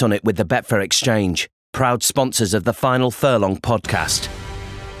can bet on it with the Betfair Exchange, proud sponsors of the Final Furlong podcast.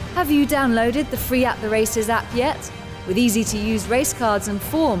 Have you downloaded the free At The Races app yet? With easy-to-use race cards and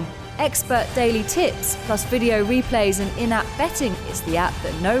form, expert daily tips, plus video replays and in-app betting, it's the app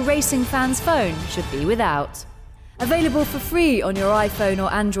that no racing fan's phone should be without. Available for free on your iPhone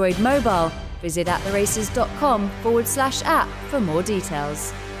or Android mobile. Visit attheraces.com/app for more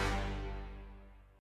details.